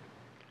like,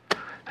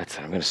 that's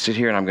it, I'm going to sit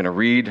here and I'm going to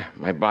read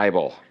my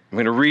Bible. I'm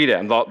going to read it,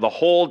 and the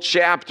whole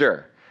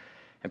chapter.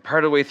 And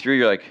part of the way through,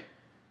 you're like,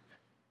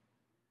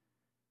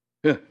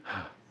 ugh.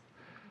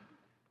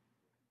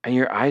 And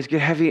your eyes get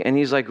heavy, and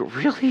he's like,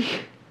 really?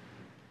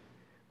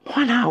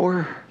 1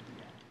 hour?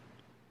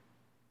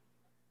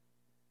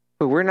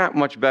 But we're not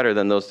much better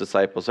than those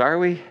disciples, are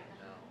we? No.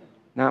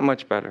 Not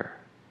much better.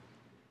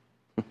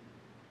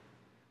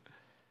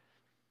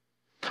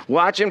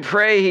 Watch and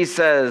pray, he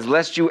says,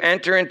 lest you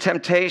enter in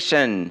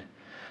temptation.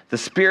 The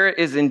spirit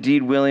is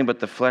indeed willing, but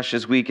the flesh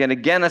is weak. And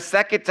again, a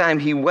second time,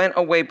 he went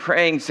away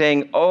praying,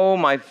 saying, oh,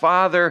 my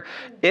Father,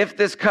 if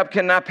this cup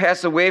cannot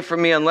pass away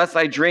from me unless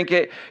I drink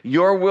it,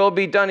 your will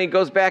be done. He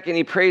goes back and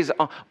he prays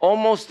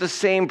almost the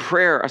same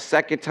prayer a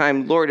second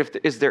time. Lord,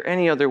 is there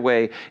any other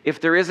way? If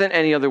there isn't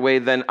any other way,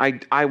 then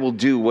I will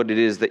do what it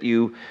is that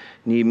you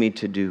need me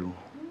to do.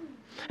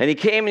 And he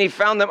came and he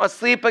found them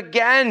asleep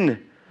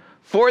again.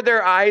 For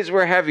their eyes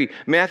were heavy.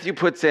 Matthew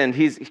puts in,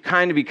 he's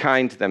kind to be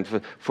kind to them,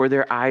 for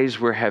their eyes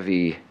were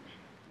heavy.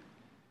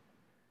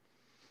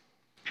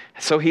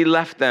 So he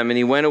left them and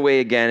he went away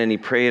again and he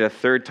prayed a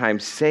third time,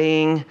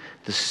 saying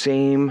the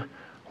same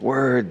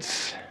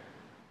words.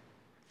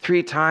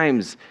 3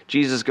 times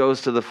Jesus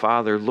goes to the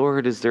Father,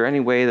 Lord, is there any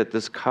way that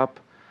this cup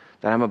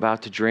that I'm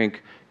about to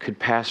drink could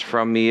pass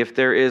from me? If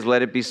there is,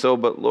 let it be so,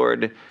 but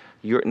Lord,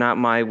 not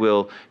my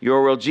will,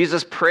 your will.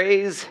 Jesus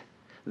prays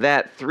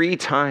that 3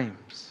 times.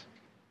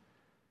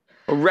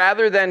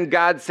 Rather than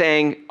God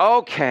saying,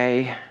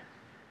 okay,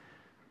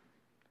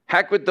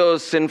 heck with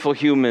those sinful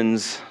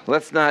humans,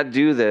 let's not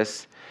do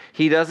this.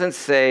 He doesn't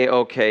say,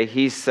 okay,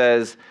 he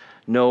says,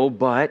 no,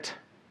 but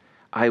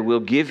I will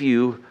give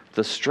you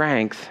the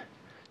strength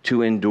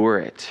to endure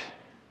it.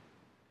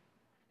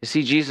 You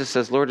see, Jesus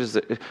says, Lord,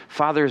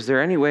 Father, is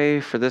there any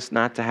way for this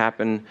not to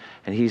happen?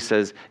 And he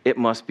says, it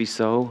must be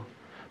so,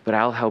 but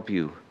I'll help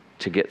you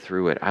to get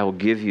through it. I will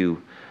give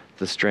you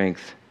the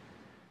strength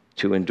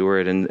to endure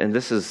it. And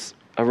this is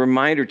a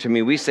reminder to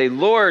me. We say,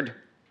 Lord,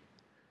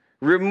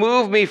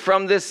 remove me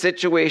from this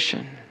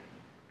situation.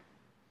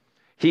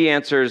 He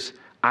answers,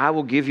 I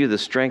will give you the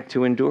strength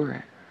to endure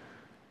it.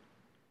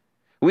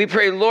 We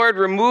pray, Lord,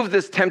 remove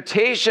this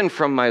temptation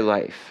from my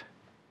life.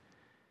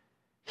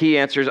 He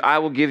answers, I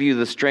will give you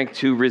the strength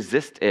to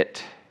resist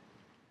it.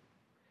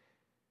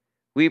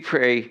 We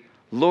pray,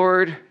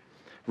 Lord,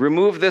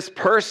 remove this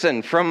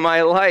person from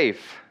my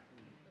life.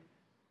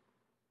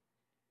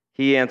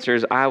 He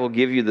answers, I will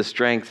give you the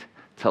strength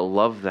to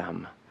love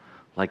them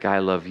like I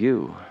love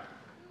you.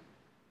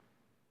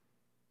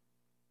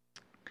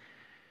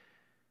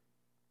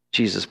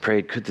 Jesus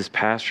prayed, could this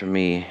pass from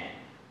me?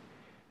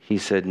 He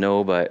said,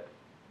 no, but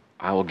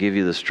I will give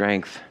you the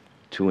strength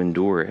to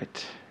endure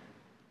it.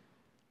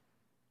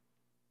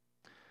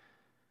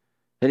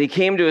 Then he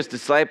came to his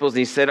disciples and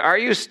he said, are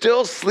you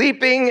still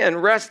sleeping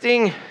and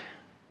resting?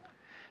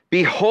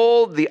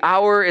 Behold, the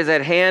hour is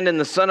at hand, and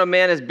the Son of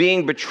Man is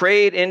being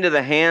betrayed into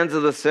the hands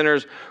of the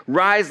sinners.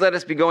 Rise, let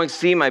us be going.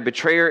 See, my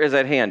betrayer is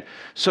at hand.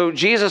 So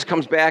Jesus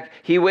comes back.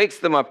 He wakes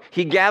them up.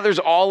 He gathers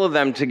all of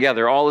them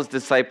together, all his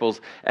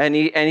disciples, and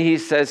he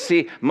says,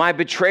 see, my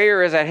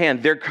betrayer is at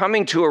hand. They're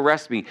coming to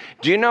arrest me.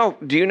 Do you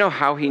know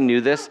how he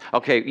knew this?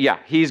 Okay, yeah,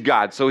 he's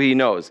God, so he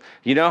knows.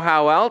 You know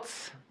how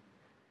else?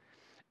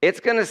 It's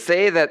going to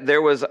say that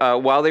there was,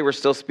 while they were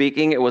still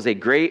speaking, it was a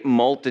great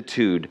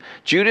multitude.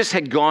 Judas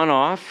had gone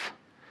off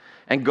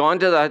and gone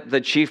to the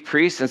chief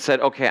priests and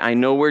said, okay, I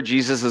know where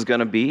Jesus is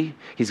going to be.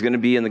 He's going to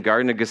be in the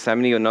Garden of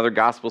Gethsemane. Another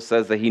gospel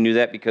says that he knew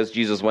that because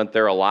Jesus went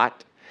there a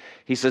lot.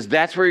 He says,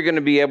 that's where you're going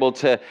to be able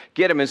to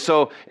get him. And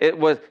so it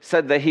was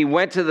said that he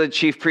went to the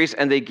chief priests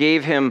and they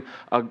gave him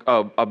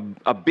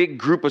a big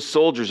group of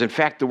soldiers. In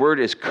fact, the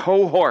word is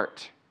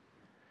cohort.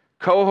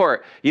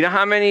 Cohort. You know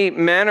how many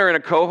men are in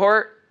a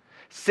cohort?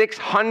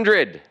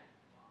 600.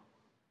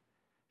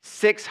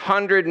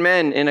 600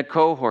 men in a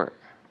cohort.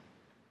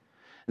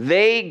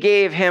 They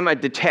gave him a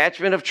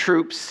detachment of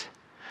troops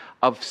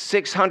of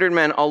 600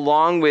 men,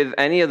 along with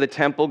any of the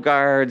temple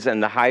guards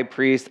and the high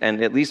priest,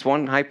 and at least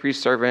one high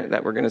priest servant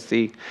that we're going to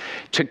see,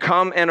 to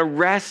come and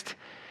arrest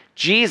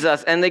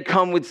Jesus. And they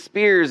come with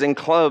spears and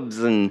clubs,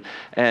 and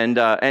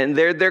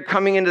they're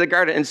coming into the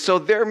garden. And so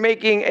they're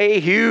making a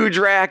huge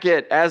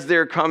racket as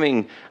they're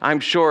coming,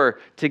 I'm sure,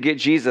 to get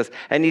Jesus.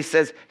 And he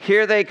says,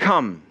 here they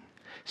come.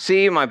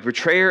 See, my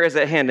betrayer is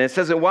at hand. And it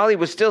says that while he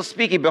was still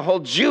speaking,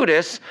 behold,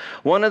 Judas,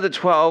 one of the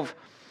 12,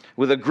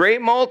 with a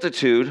great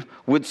multitude,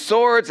 with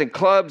swords and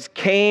clubs,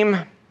 came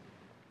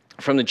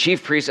from the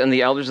chief priests and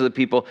the elders of the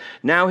people.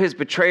 Now his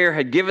betrayer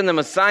had given them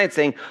a sign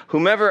saying,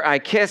 whomever I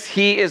kiss,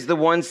 he is the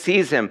one,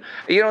 seize him.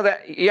 You know,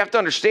 that you have to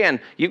understand,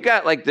 you've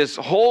got like this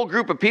whole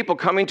group of people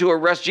coming to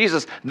arrest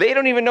Jesus. They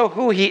don't even know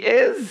who he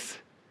is.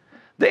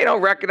 They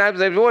don't recognize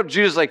him. What if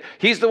Judas like,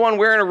 he's the one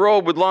wearing a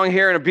robe with long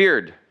hair and a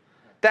beard.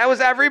 That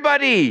was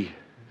everybody.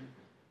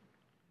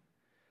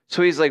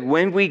 So he's like,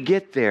 when we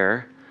get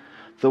there,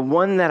 the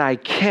one that I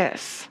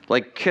kiss,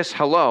 like kiss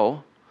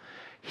hello,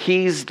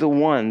 he's the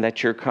one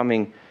that you're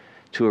coming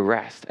to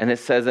arrest. And it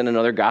says in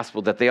another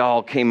gospel that they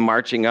all came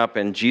marching up,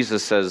 and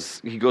Jesus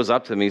says, he goes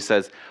up to them, he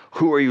says,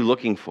 who are you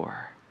looking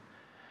for?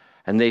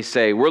 And they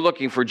say, we're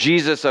looking for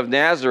Jesus of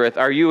Nazareth.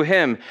 Are you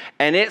him?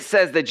 And it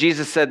says that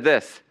Jesus said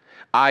this,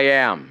 I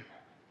am.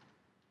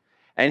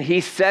 And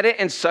he said it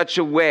in such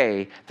a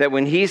way that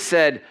when he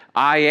said,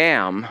 I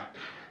am,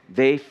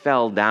 they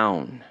fell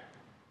down.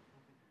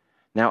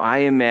 Now, I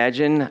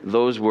imagine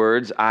those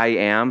words, I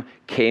am,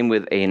 came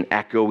with an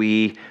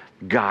echoey,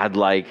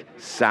 godlike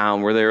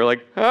sound where they were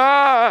like,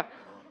 ah!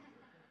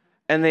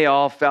 And they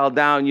all fell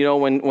down. You know,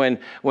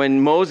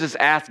 when Moses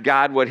asked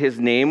God what his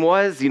name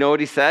was, you know what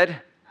he said?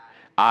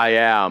 I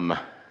am.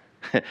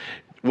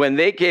 When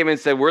they came and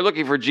said, we're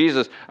looking for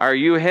Jesus, are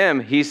you him?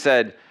 He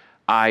said,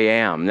 I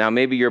am. Now,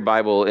 maybe your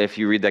Bible, if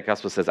you read that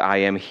gospel, says, I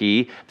am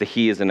he. The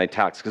he is in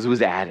italics because it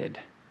was added.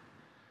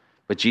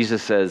 But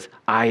Jesus says,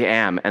 I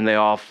am. And they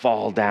all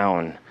fall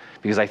down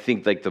because I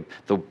think like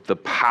the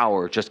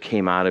power just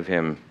came out of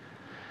him.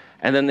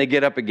 And then they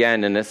get up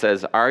again and it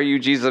says, are you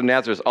Jesus of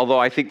Nazareth? Although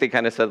I think they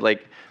kind of said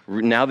like,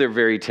 now they're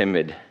very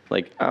timid.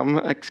 Like,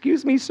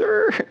 excuse me,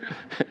 sir.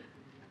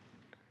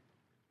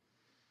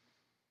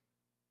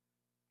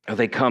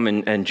 They come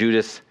and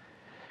Judas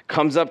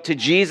comes up to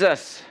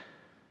Jesus.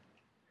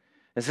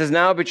 It says,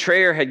 now a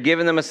betrayer had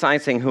given them a sign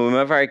saying,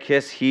 whomever I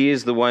kiss, he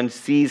is the one,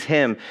 seize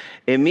him.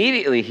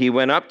 Immediately he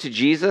went up to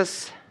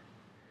Jesus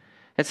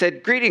and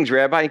said, greetings,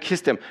 Rabbi, and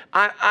kissed him.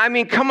 I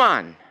mean, come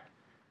on.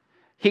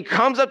 He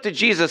comes up to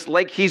Jesus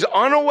like he's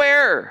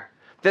unaware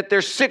that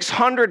there's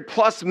 600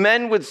 plus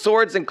men with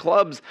swords and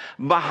clubs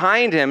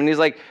behind him. And he's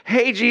like,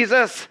 hey,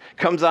 Jesus,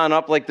 comes on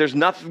up like there's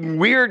nothing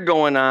weird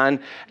going on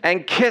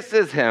and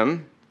kisses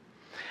him.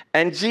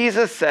 And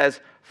Jesus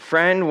says,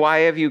 friend,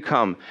 why have you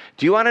come?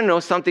 Do you want to know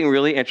something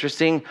really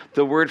interesting?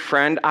 The word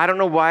friend, I don't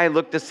know why I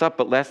looked this up,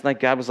 but last night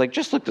God was like,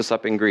 just look this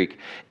up in Greek.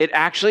 It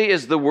actually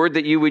is the word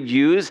that you would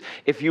use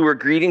if you were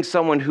greeting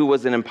someone who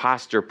was an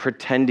imposter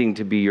pretending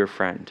to be your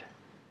friend.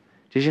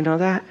 Did you know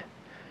that?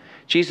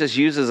 Jesus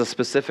uses a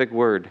specific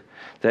word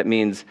that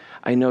means,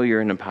 I know you're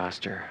an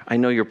imposter. I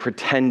know you're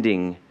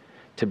pretending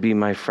to be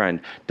my friend.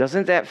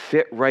 Doesn't that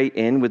fit right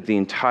in with the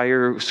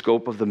entire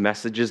scope of the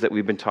messages that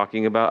we've been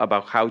talking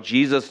about how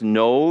Jesus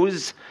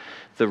knows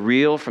the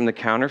real from the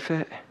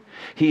counterfeit?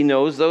 He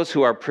knows those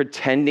who are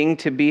pretending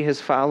to be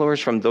his followers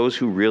from those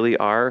who really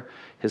are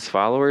his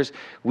followers.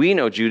 We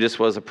know Judas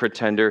was a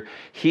pretender.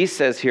 He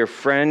says here,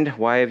 friend,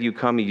 why have you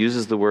come? He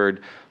uses the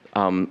word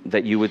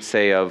that you would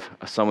say of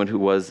someone who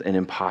was an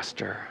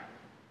imposter.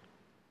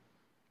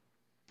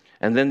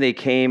 And then they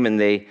came and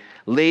they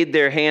laid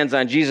their hands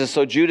on Jesus.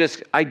 So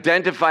Judas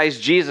identifies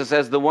Jesus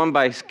as the one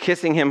by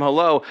kissing him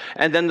hello.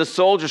 And then the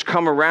soldiers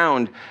come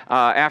around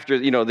after,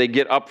 they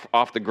get up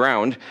off the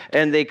ground.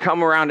 And they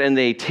come around and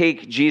they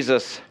take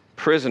Jesus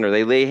prisoner.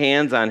 They lay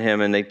hands on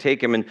him and they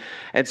take him.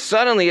 And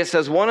suddenly it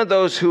says one of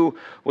those who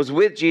was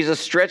with Jesus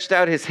stretched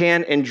out his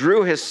hand and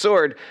drew his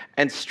sword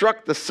and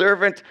struck the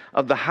servant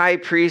of the high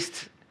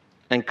priest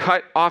and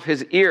cut off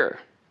his ear.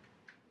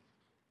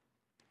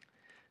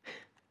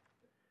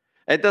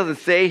 It doesn't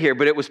say here,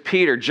 but it was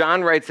Peter.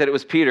 John writes that it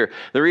was Peter.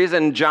 The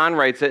reason John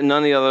writes it and none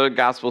of the other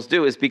Gospels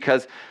do is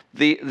because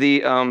at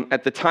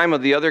the time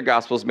of the other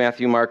Gospels,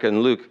 Matthew, Mark,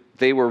 and Luke,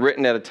 they were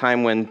written at a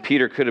time when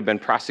Peter could have been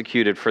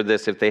prosecuted for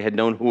this if they had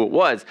known who it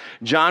was.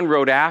 John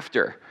wrote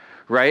after,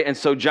 right? And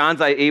so John's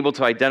able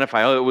to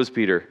identify, it was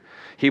Peter.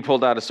 He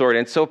pulled out a sword.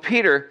 And so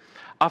Peter,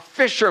 a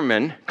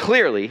fisherman,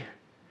 clearly,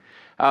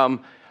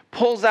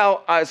 pulls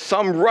out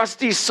some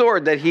rusty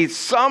sword that he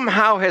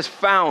somehow has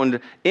found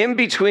in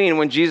between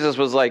when Jesus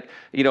was like,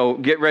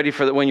 get ready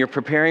for when you're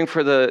preparing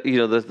for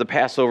the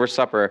Passover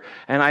supper.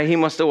 And he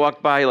must have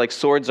walked by like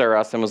swords are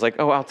us and was like,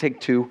 I'll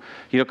take two,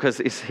 because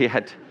he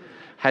had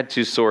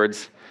two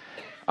swords.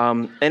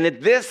 And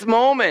at this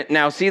moment,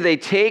 now see, they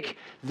take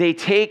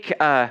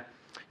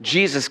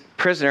Jesus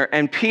prisoner,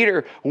 and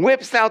Peter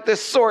whips out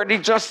this sword. And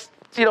he just,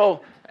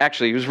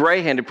 actually he was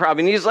right-handed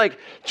probably, and he's like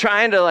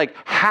trying to like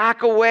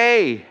hack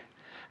away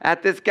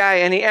at this guy,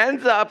 and he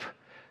ends up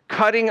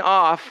cutting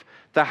off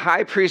the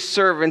high priest's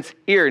servant's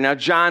ear. Now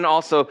John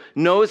also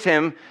knows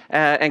him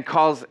and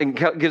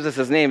gives us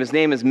his name. His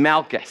name is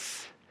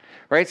Malchus.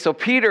 Right? So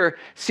Peter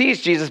sees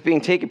Jesus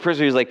being taken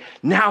prisoner. He's like,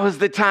 now is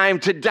the time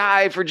to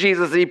die for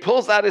Jesus. And he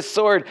pulls out his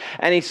sword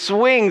and he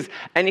swings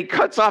and he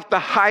cuts off the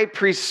high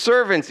priest's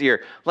servant's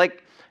ear.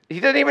 Like, he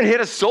didn't even hit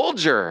a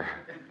soldier.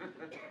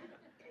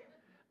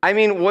 I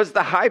mean, was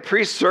the high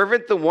priest's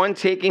servant the one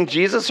taking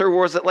Jesus, or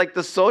was it like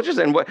the soldiers?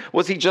 And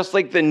was he just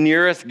like the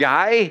nearest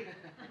guy?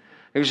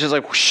 He was just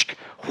like, whoosh,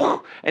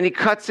 whoosh, and he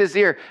cuts his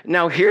ear.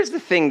 Now, here's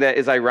the thing that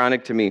is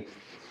ironic to me.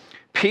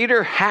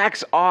 Peter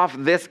hacks off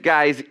this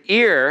guy's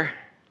ear.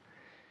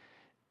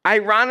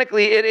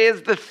 Ironically, it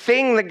is the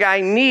thing the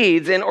guy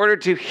needs in order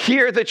to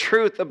hear the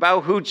truth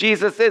about who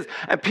Jesus is.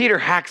 And Peter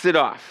hacks it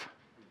off.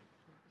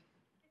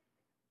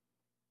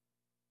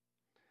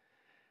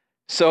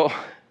 So,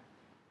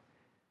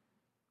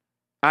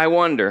 I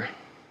wonder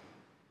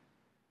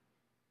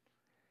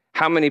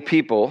how many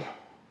people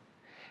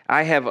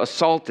I have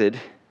assaulted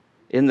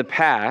in the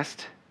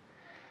past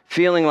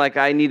feeling like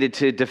I needed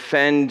to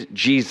defend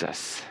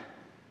Jesus.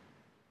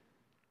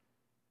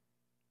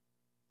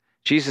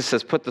 Jesus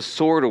says, put the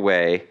sword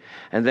away,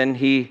 and then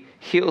he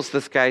heals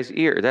this guy's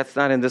ear. That's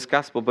not in this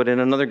gospel, but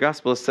in another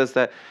gospel it says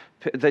that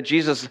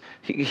Jesus,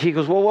 he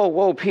goes,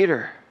 whoa,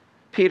 Peter.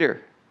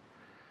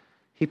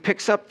 He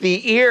picks up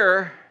the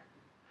ear.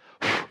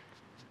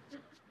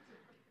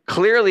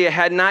 Clearly, it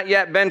had not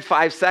yet been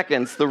 5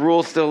 seconds. The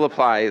rule still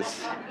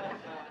applies.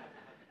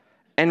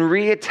 And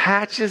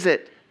reattaches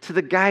it to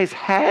the guy's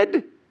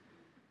head.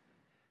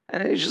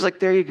 And he's just like,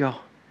 there you go.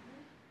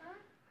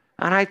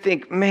 And I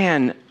think,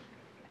 man,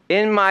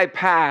 in my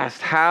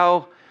past,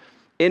 how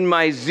in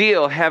my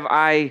zeal have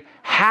I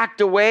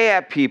hacked away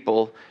at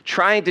people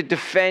trying to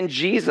defend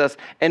Jesus,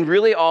 and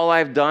really all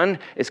I've done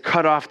is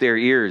cut off their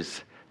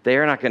ears.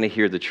 They're not going to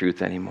hear the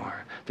truth anymore.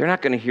 They're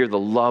not going to hear the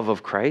love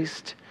of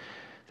Christ.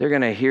 They're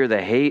going to hear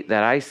the hate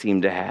that I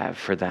seem to have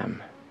for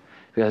them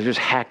because I just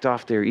hacked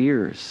off their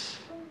ears.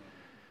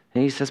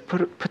 And he says,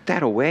 put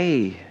that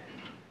away.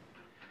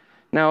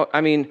 Now,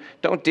 I mean,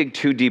 don't dig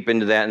too deep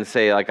into that and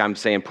say, like I'm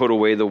saying, put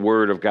away the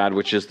word of God,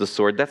 which is the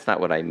sword. That's not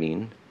what I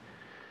mean.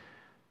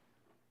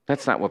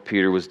 That's not what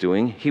Peter was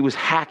doing. He was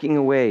hacking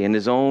away in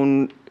his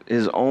own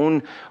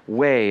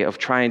way of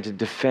trying to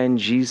defend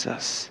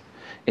Jesus,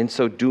 and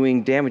so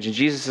doing damage. And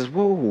Jesus says,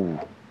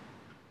 whoa,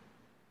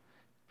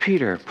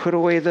 Peter, put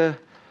away the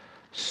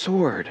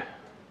sword.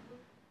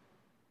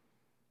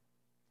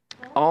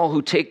 All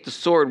who take the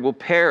sword will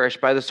perish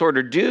by the sword.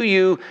 Or do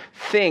you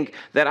think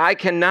that I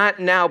cannot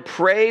now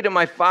pray to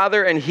my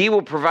Father and he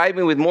will provide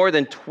me with more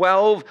than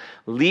 12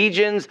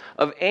 legions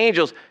of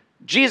angels?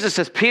 Jesus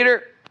says,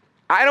 Peter,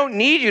 I don't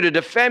need you to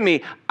defend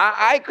me.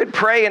 I could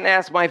pray and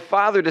ask my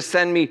Father to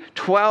send me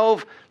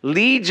 12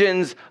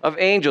 legions of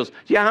angels. Do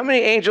you know how many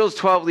angels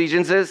 12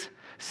 legions is?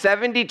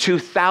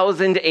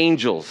 72,000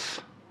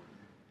 angels.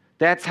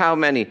 That's how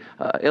many.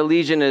 A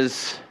legion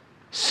is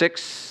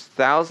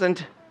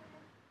 6,000.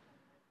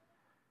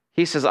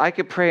 He says, I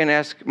could pray and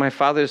ask my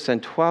Father to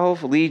send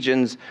 12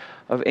 legions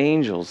of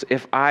angels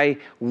if I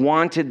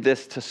wanted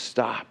this to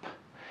stop.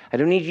 I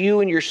don't need you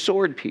and your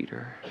sword,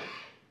 Peter.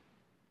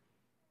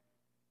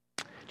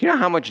 Do you know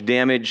how much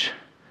damage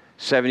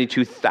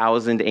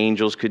 72,000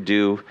 angels could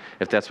do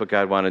if that's what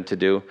God wanted to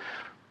do?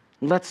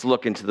 Let's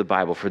look into the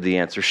Bible for the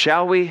answer,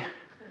 shall we?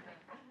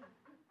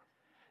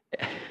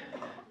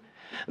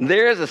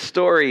 There is a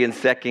story in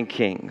 2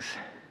 Kings.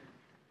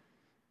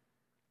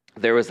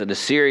 There was an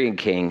Assyrian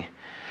king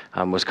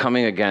was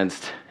coming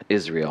against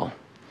Israel.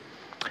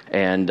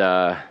 And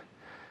the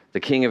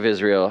king of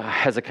Israel,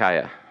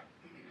 Hezekiah,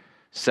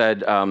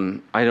 said, I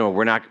don't know,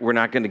 we're not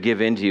going to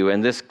give in to you.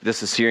 And this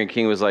Assyrian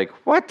king was like,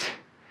 what?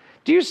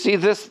 Do you see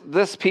this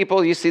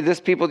people? You see this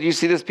people? Do you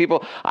see this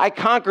people? I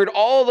conquered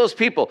all those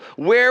people.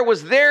 Where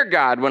was their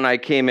God when I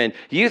came in?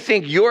 You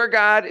think your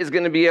God is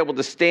going to be able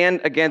to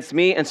stand against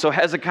me? And so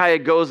Hezekiah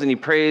goes and he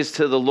prays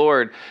to the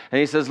Lord. And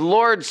he says,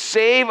 Lord,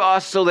 save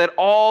us so that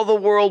all the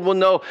world will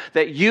know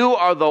that you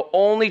are the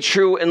only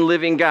true and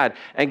living God.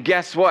 And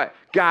guess what?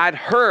 God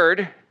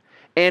heard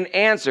and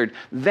answered.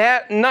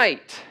 That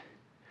night,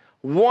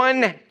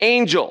 one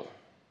angel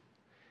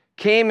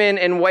came in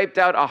and wiped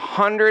out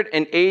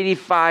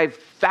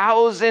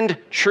 185,000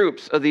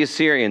 troops of the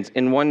Assyrians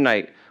in one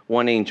night,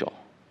 one angel.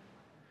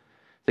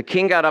 The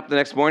king got up the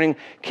next morning,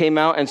 came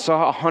out and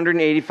saw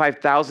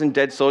 185,000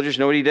 dead soldiers. You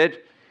know what he did?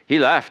 He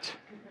left.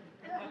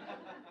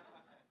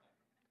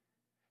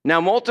 Now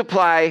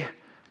multiply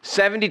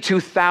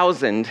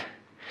 72,000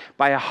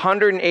 by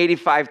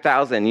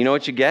 185,000. You know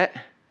what you get?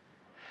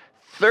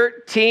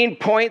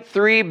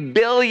 13.3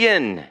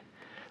 billion.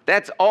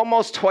 That's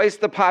almost twice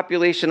the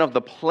population of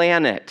the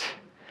planet.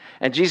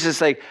 And Jesus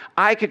is like,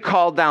 I could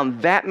call down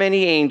that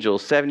many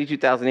angels,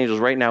 72,000 angels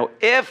right now,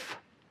 if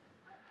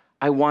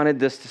I wanted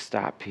this to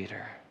stop,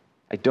 Peter.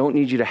 I don't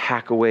need you to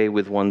hack away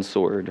with one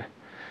sword.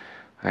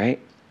 All right?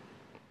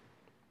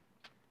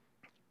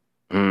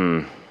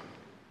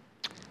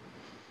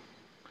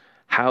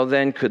 How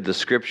then could the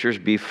scriptures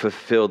be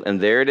fulfilled?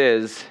 And there it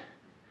is,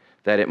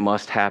 that it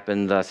must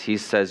happen thus. He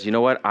says, you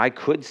know what? I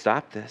could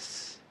stop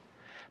this.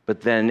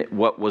 But then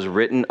what was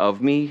written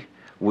of me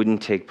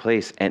wouldn't take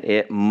place, and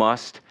it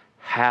must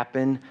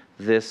happen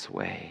this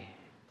way.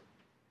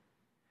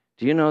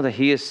 Do you know that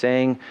he is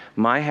saying,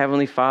 my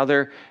heavenly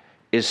Father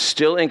is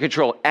still in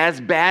control?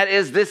 As bad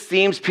as this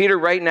seems, Peter,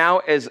 right now,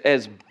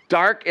 as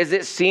dark as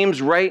it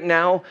seems right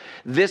now,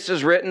 this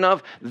is written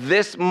of,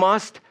 this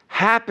must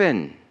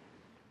happen.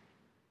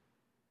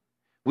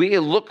 We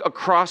look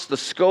across the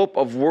scope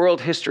of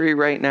world history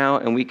right now,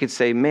 and we could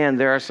say, man,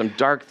 there are some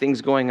dark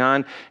things going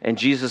on. And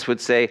Jesus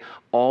would say,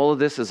 all of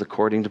this is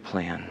according to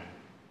plan.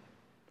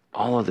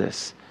 All of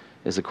this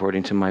is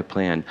according to my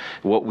plan.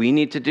 What we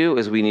need to do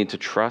is we need to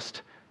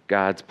trust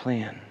God's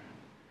plan,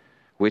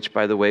 which,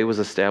 by the way, was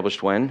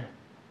established when?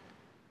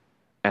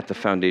 At the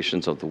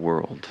foundations of the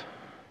world.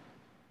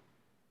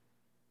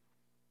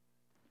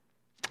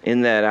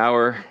 In that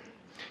hour,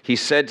 he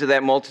said to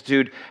that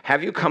multitude,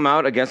 have you come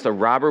out against a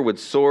robber with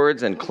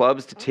swords and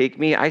clubs to take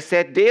me? I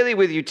sat daily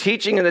with you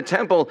teaching in the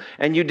temple,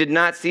 and you did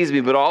not seize me.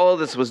 But all of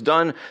this was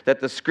done that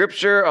the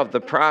scripture of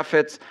the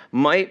prophets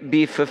might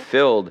be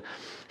fulfilled.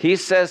 He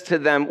says to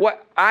them,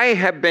 what? I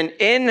have been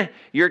in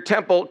your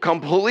temple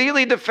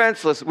completely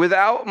defenseless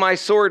without my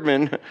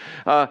swordmen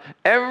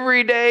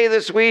every day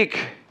this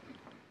week.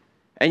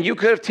 And you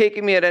could have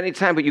taken me at any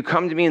time, but you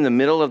come to me in the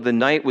middle of the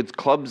night with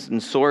clubs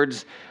and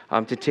swords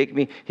to take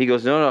me. He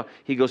goes, no.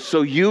 He goes,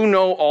 so you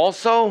know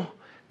also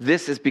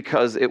This is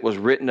because it was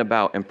written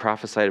about and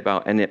prophesied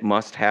about, and it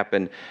must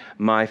happen.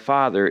 My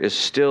Father is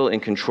still in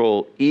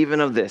control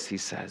even of this, he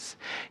says.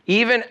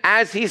 Even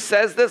as he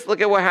says this, look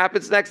at what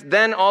happens next.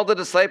 Then all the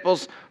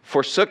disciples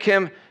forsook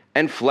him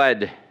and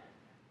fled.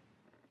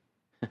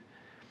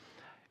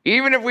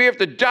 Even if we have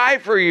to die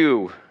for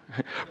you,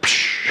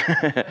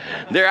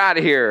 they're out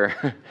of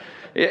here.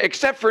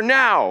 Except for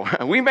now.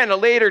 We meant a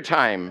later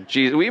time.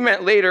 Jesus, we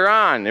meant later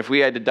on if we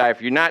had to die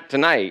for you, not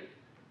tonight.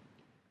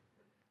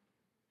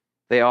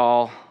 They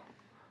all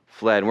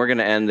fled. And we're going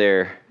to end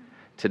there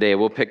today.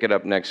 We'll pick it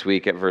up next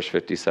week at verse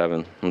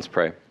 57. Let's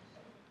pray.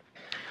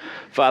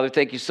 Father,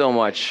 thank you so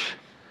much,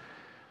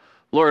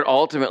 Lord,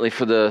 ultimately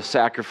for the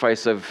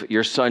sacrifice of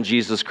your Son,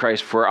 Jesus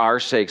Christ, for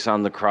our sakes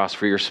on the cross,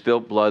 for your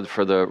spilt blood,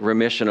 for the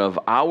remission of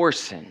our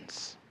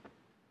sins.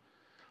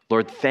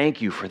 Lord,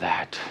 thank you for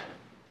that.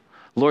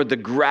 Lord, the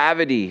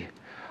gravity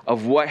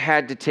of what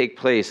had to take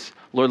place,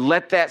 Lord,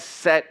 let that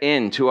set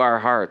into our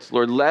hearts.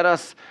 Lord, let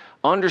us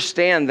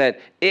understand that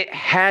it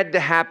had to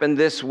happen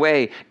this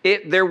way.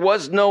 There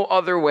was no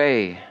other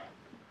way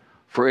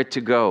for it to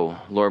go,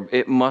 Lord.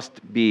 It must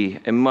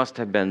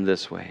have been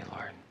this way,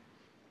 Lord.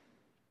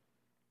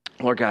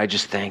 Lord God, I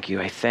just thank you.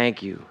 I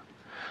thank you.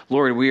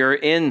 Lord, we are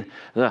in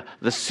the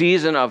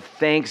season of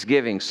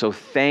thanksgiving, so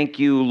thank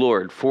you,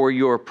 Lord, for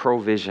your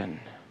provision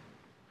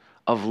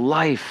of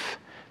life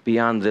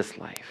beyond this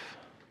life.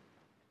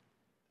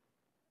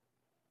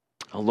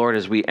 Oh, Lord,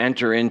 as we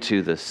enter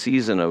into the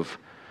season of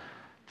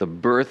the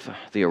birth,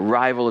 the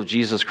arrival of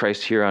Jesus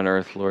Christ here on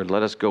earth, Lord,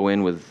 let us go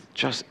in with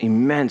just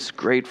immense,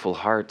 grateful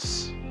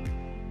hearts.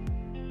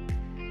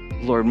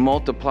 Lord,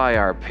 multiply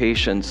our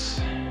patience,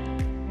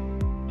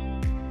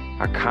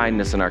 our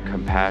kindness, and our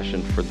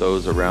compassion for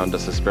those around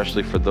us,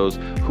 especially for those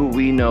who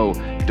we know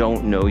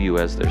don't know you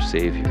as their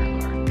Savior,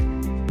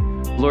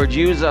 Lord. Lord,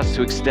 use us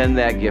to extend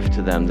that gift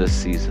to them this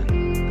season.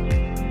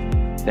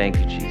 Thank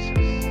you,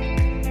 Jesus.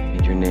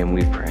 In your name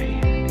we pray.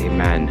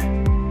 Amen.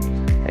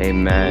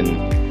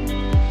 Amen.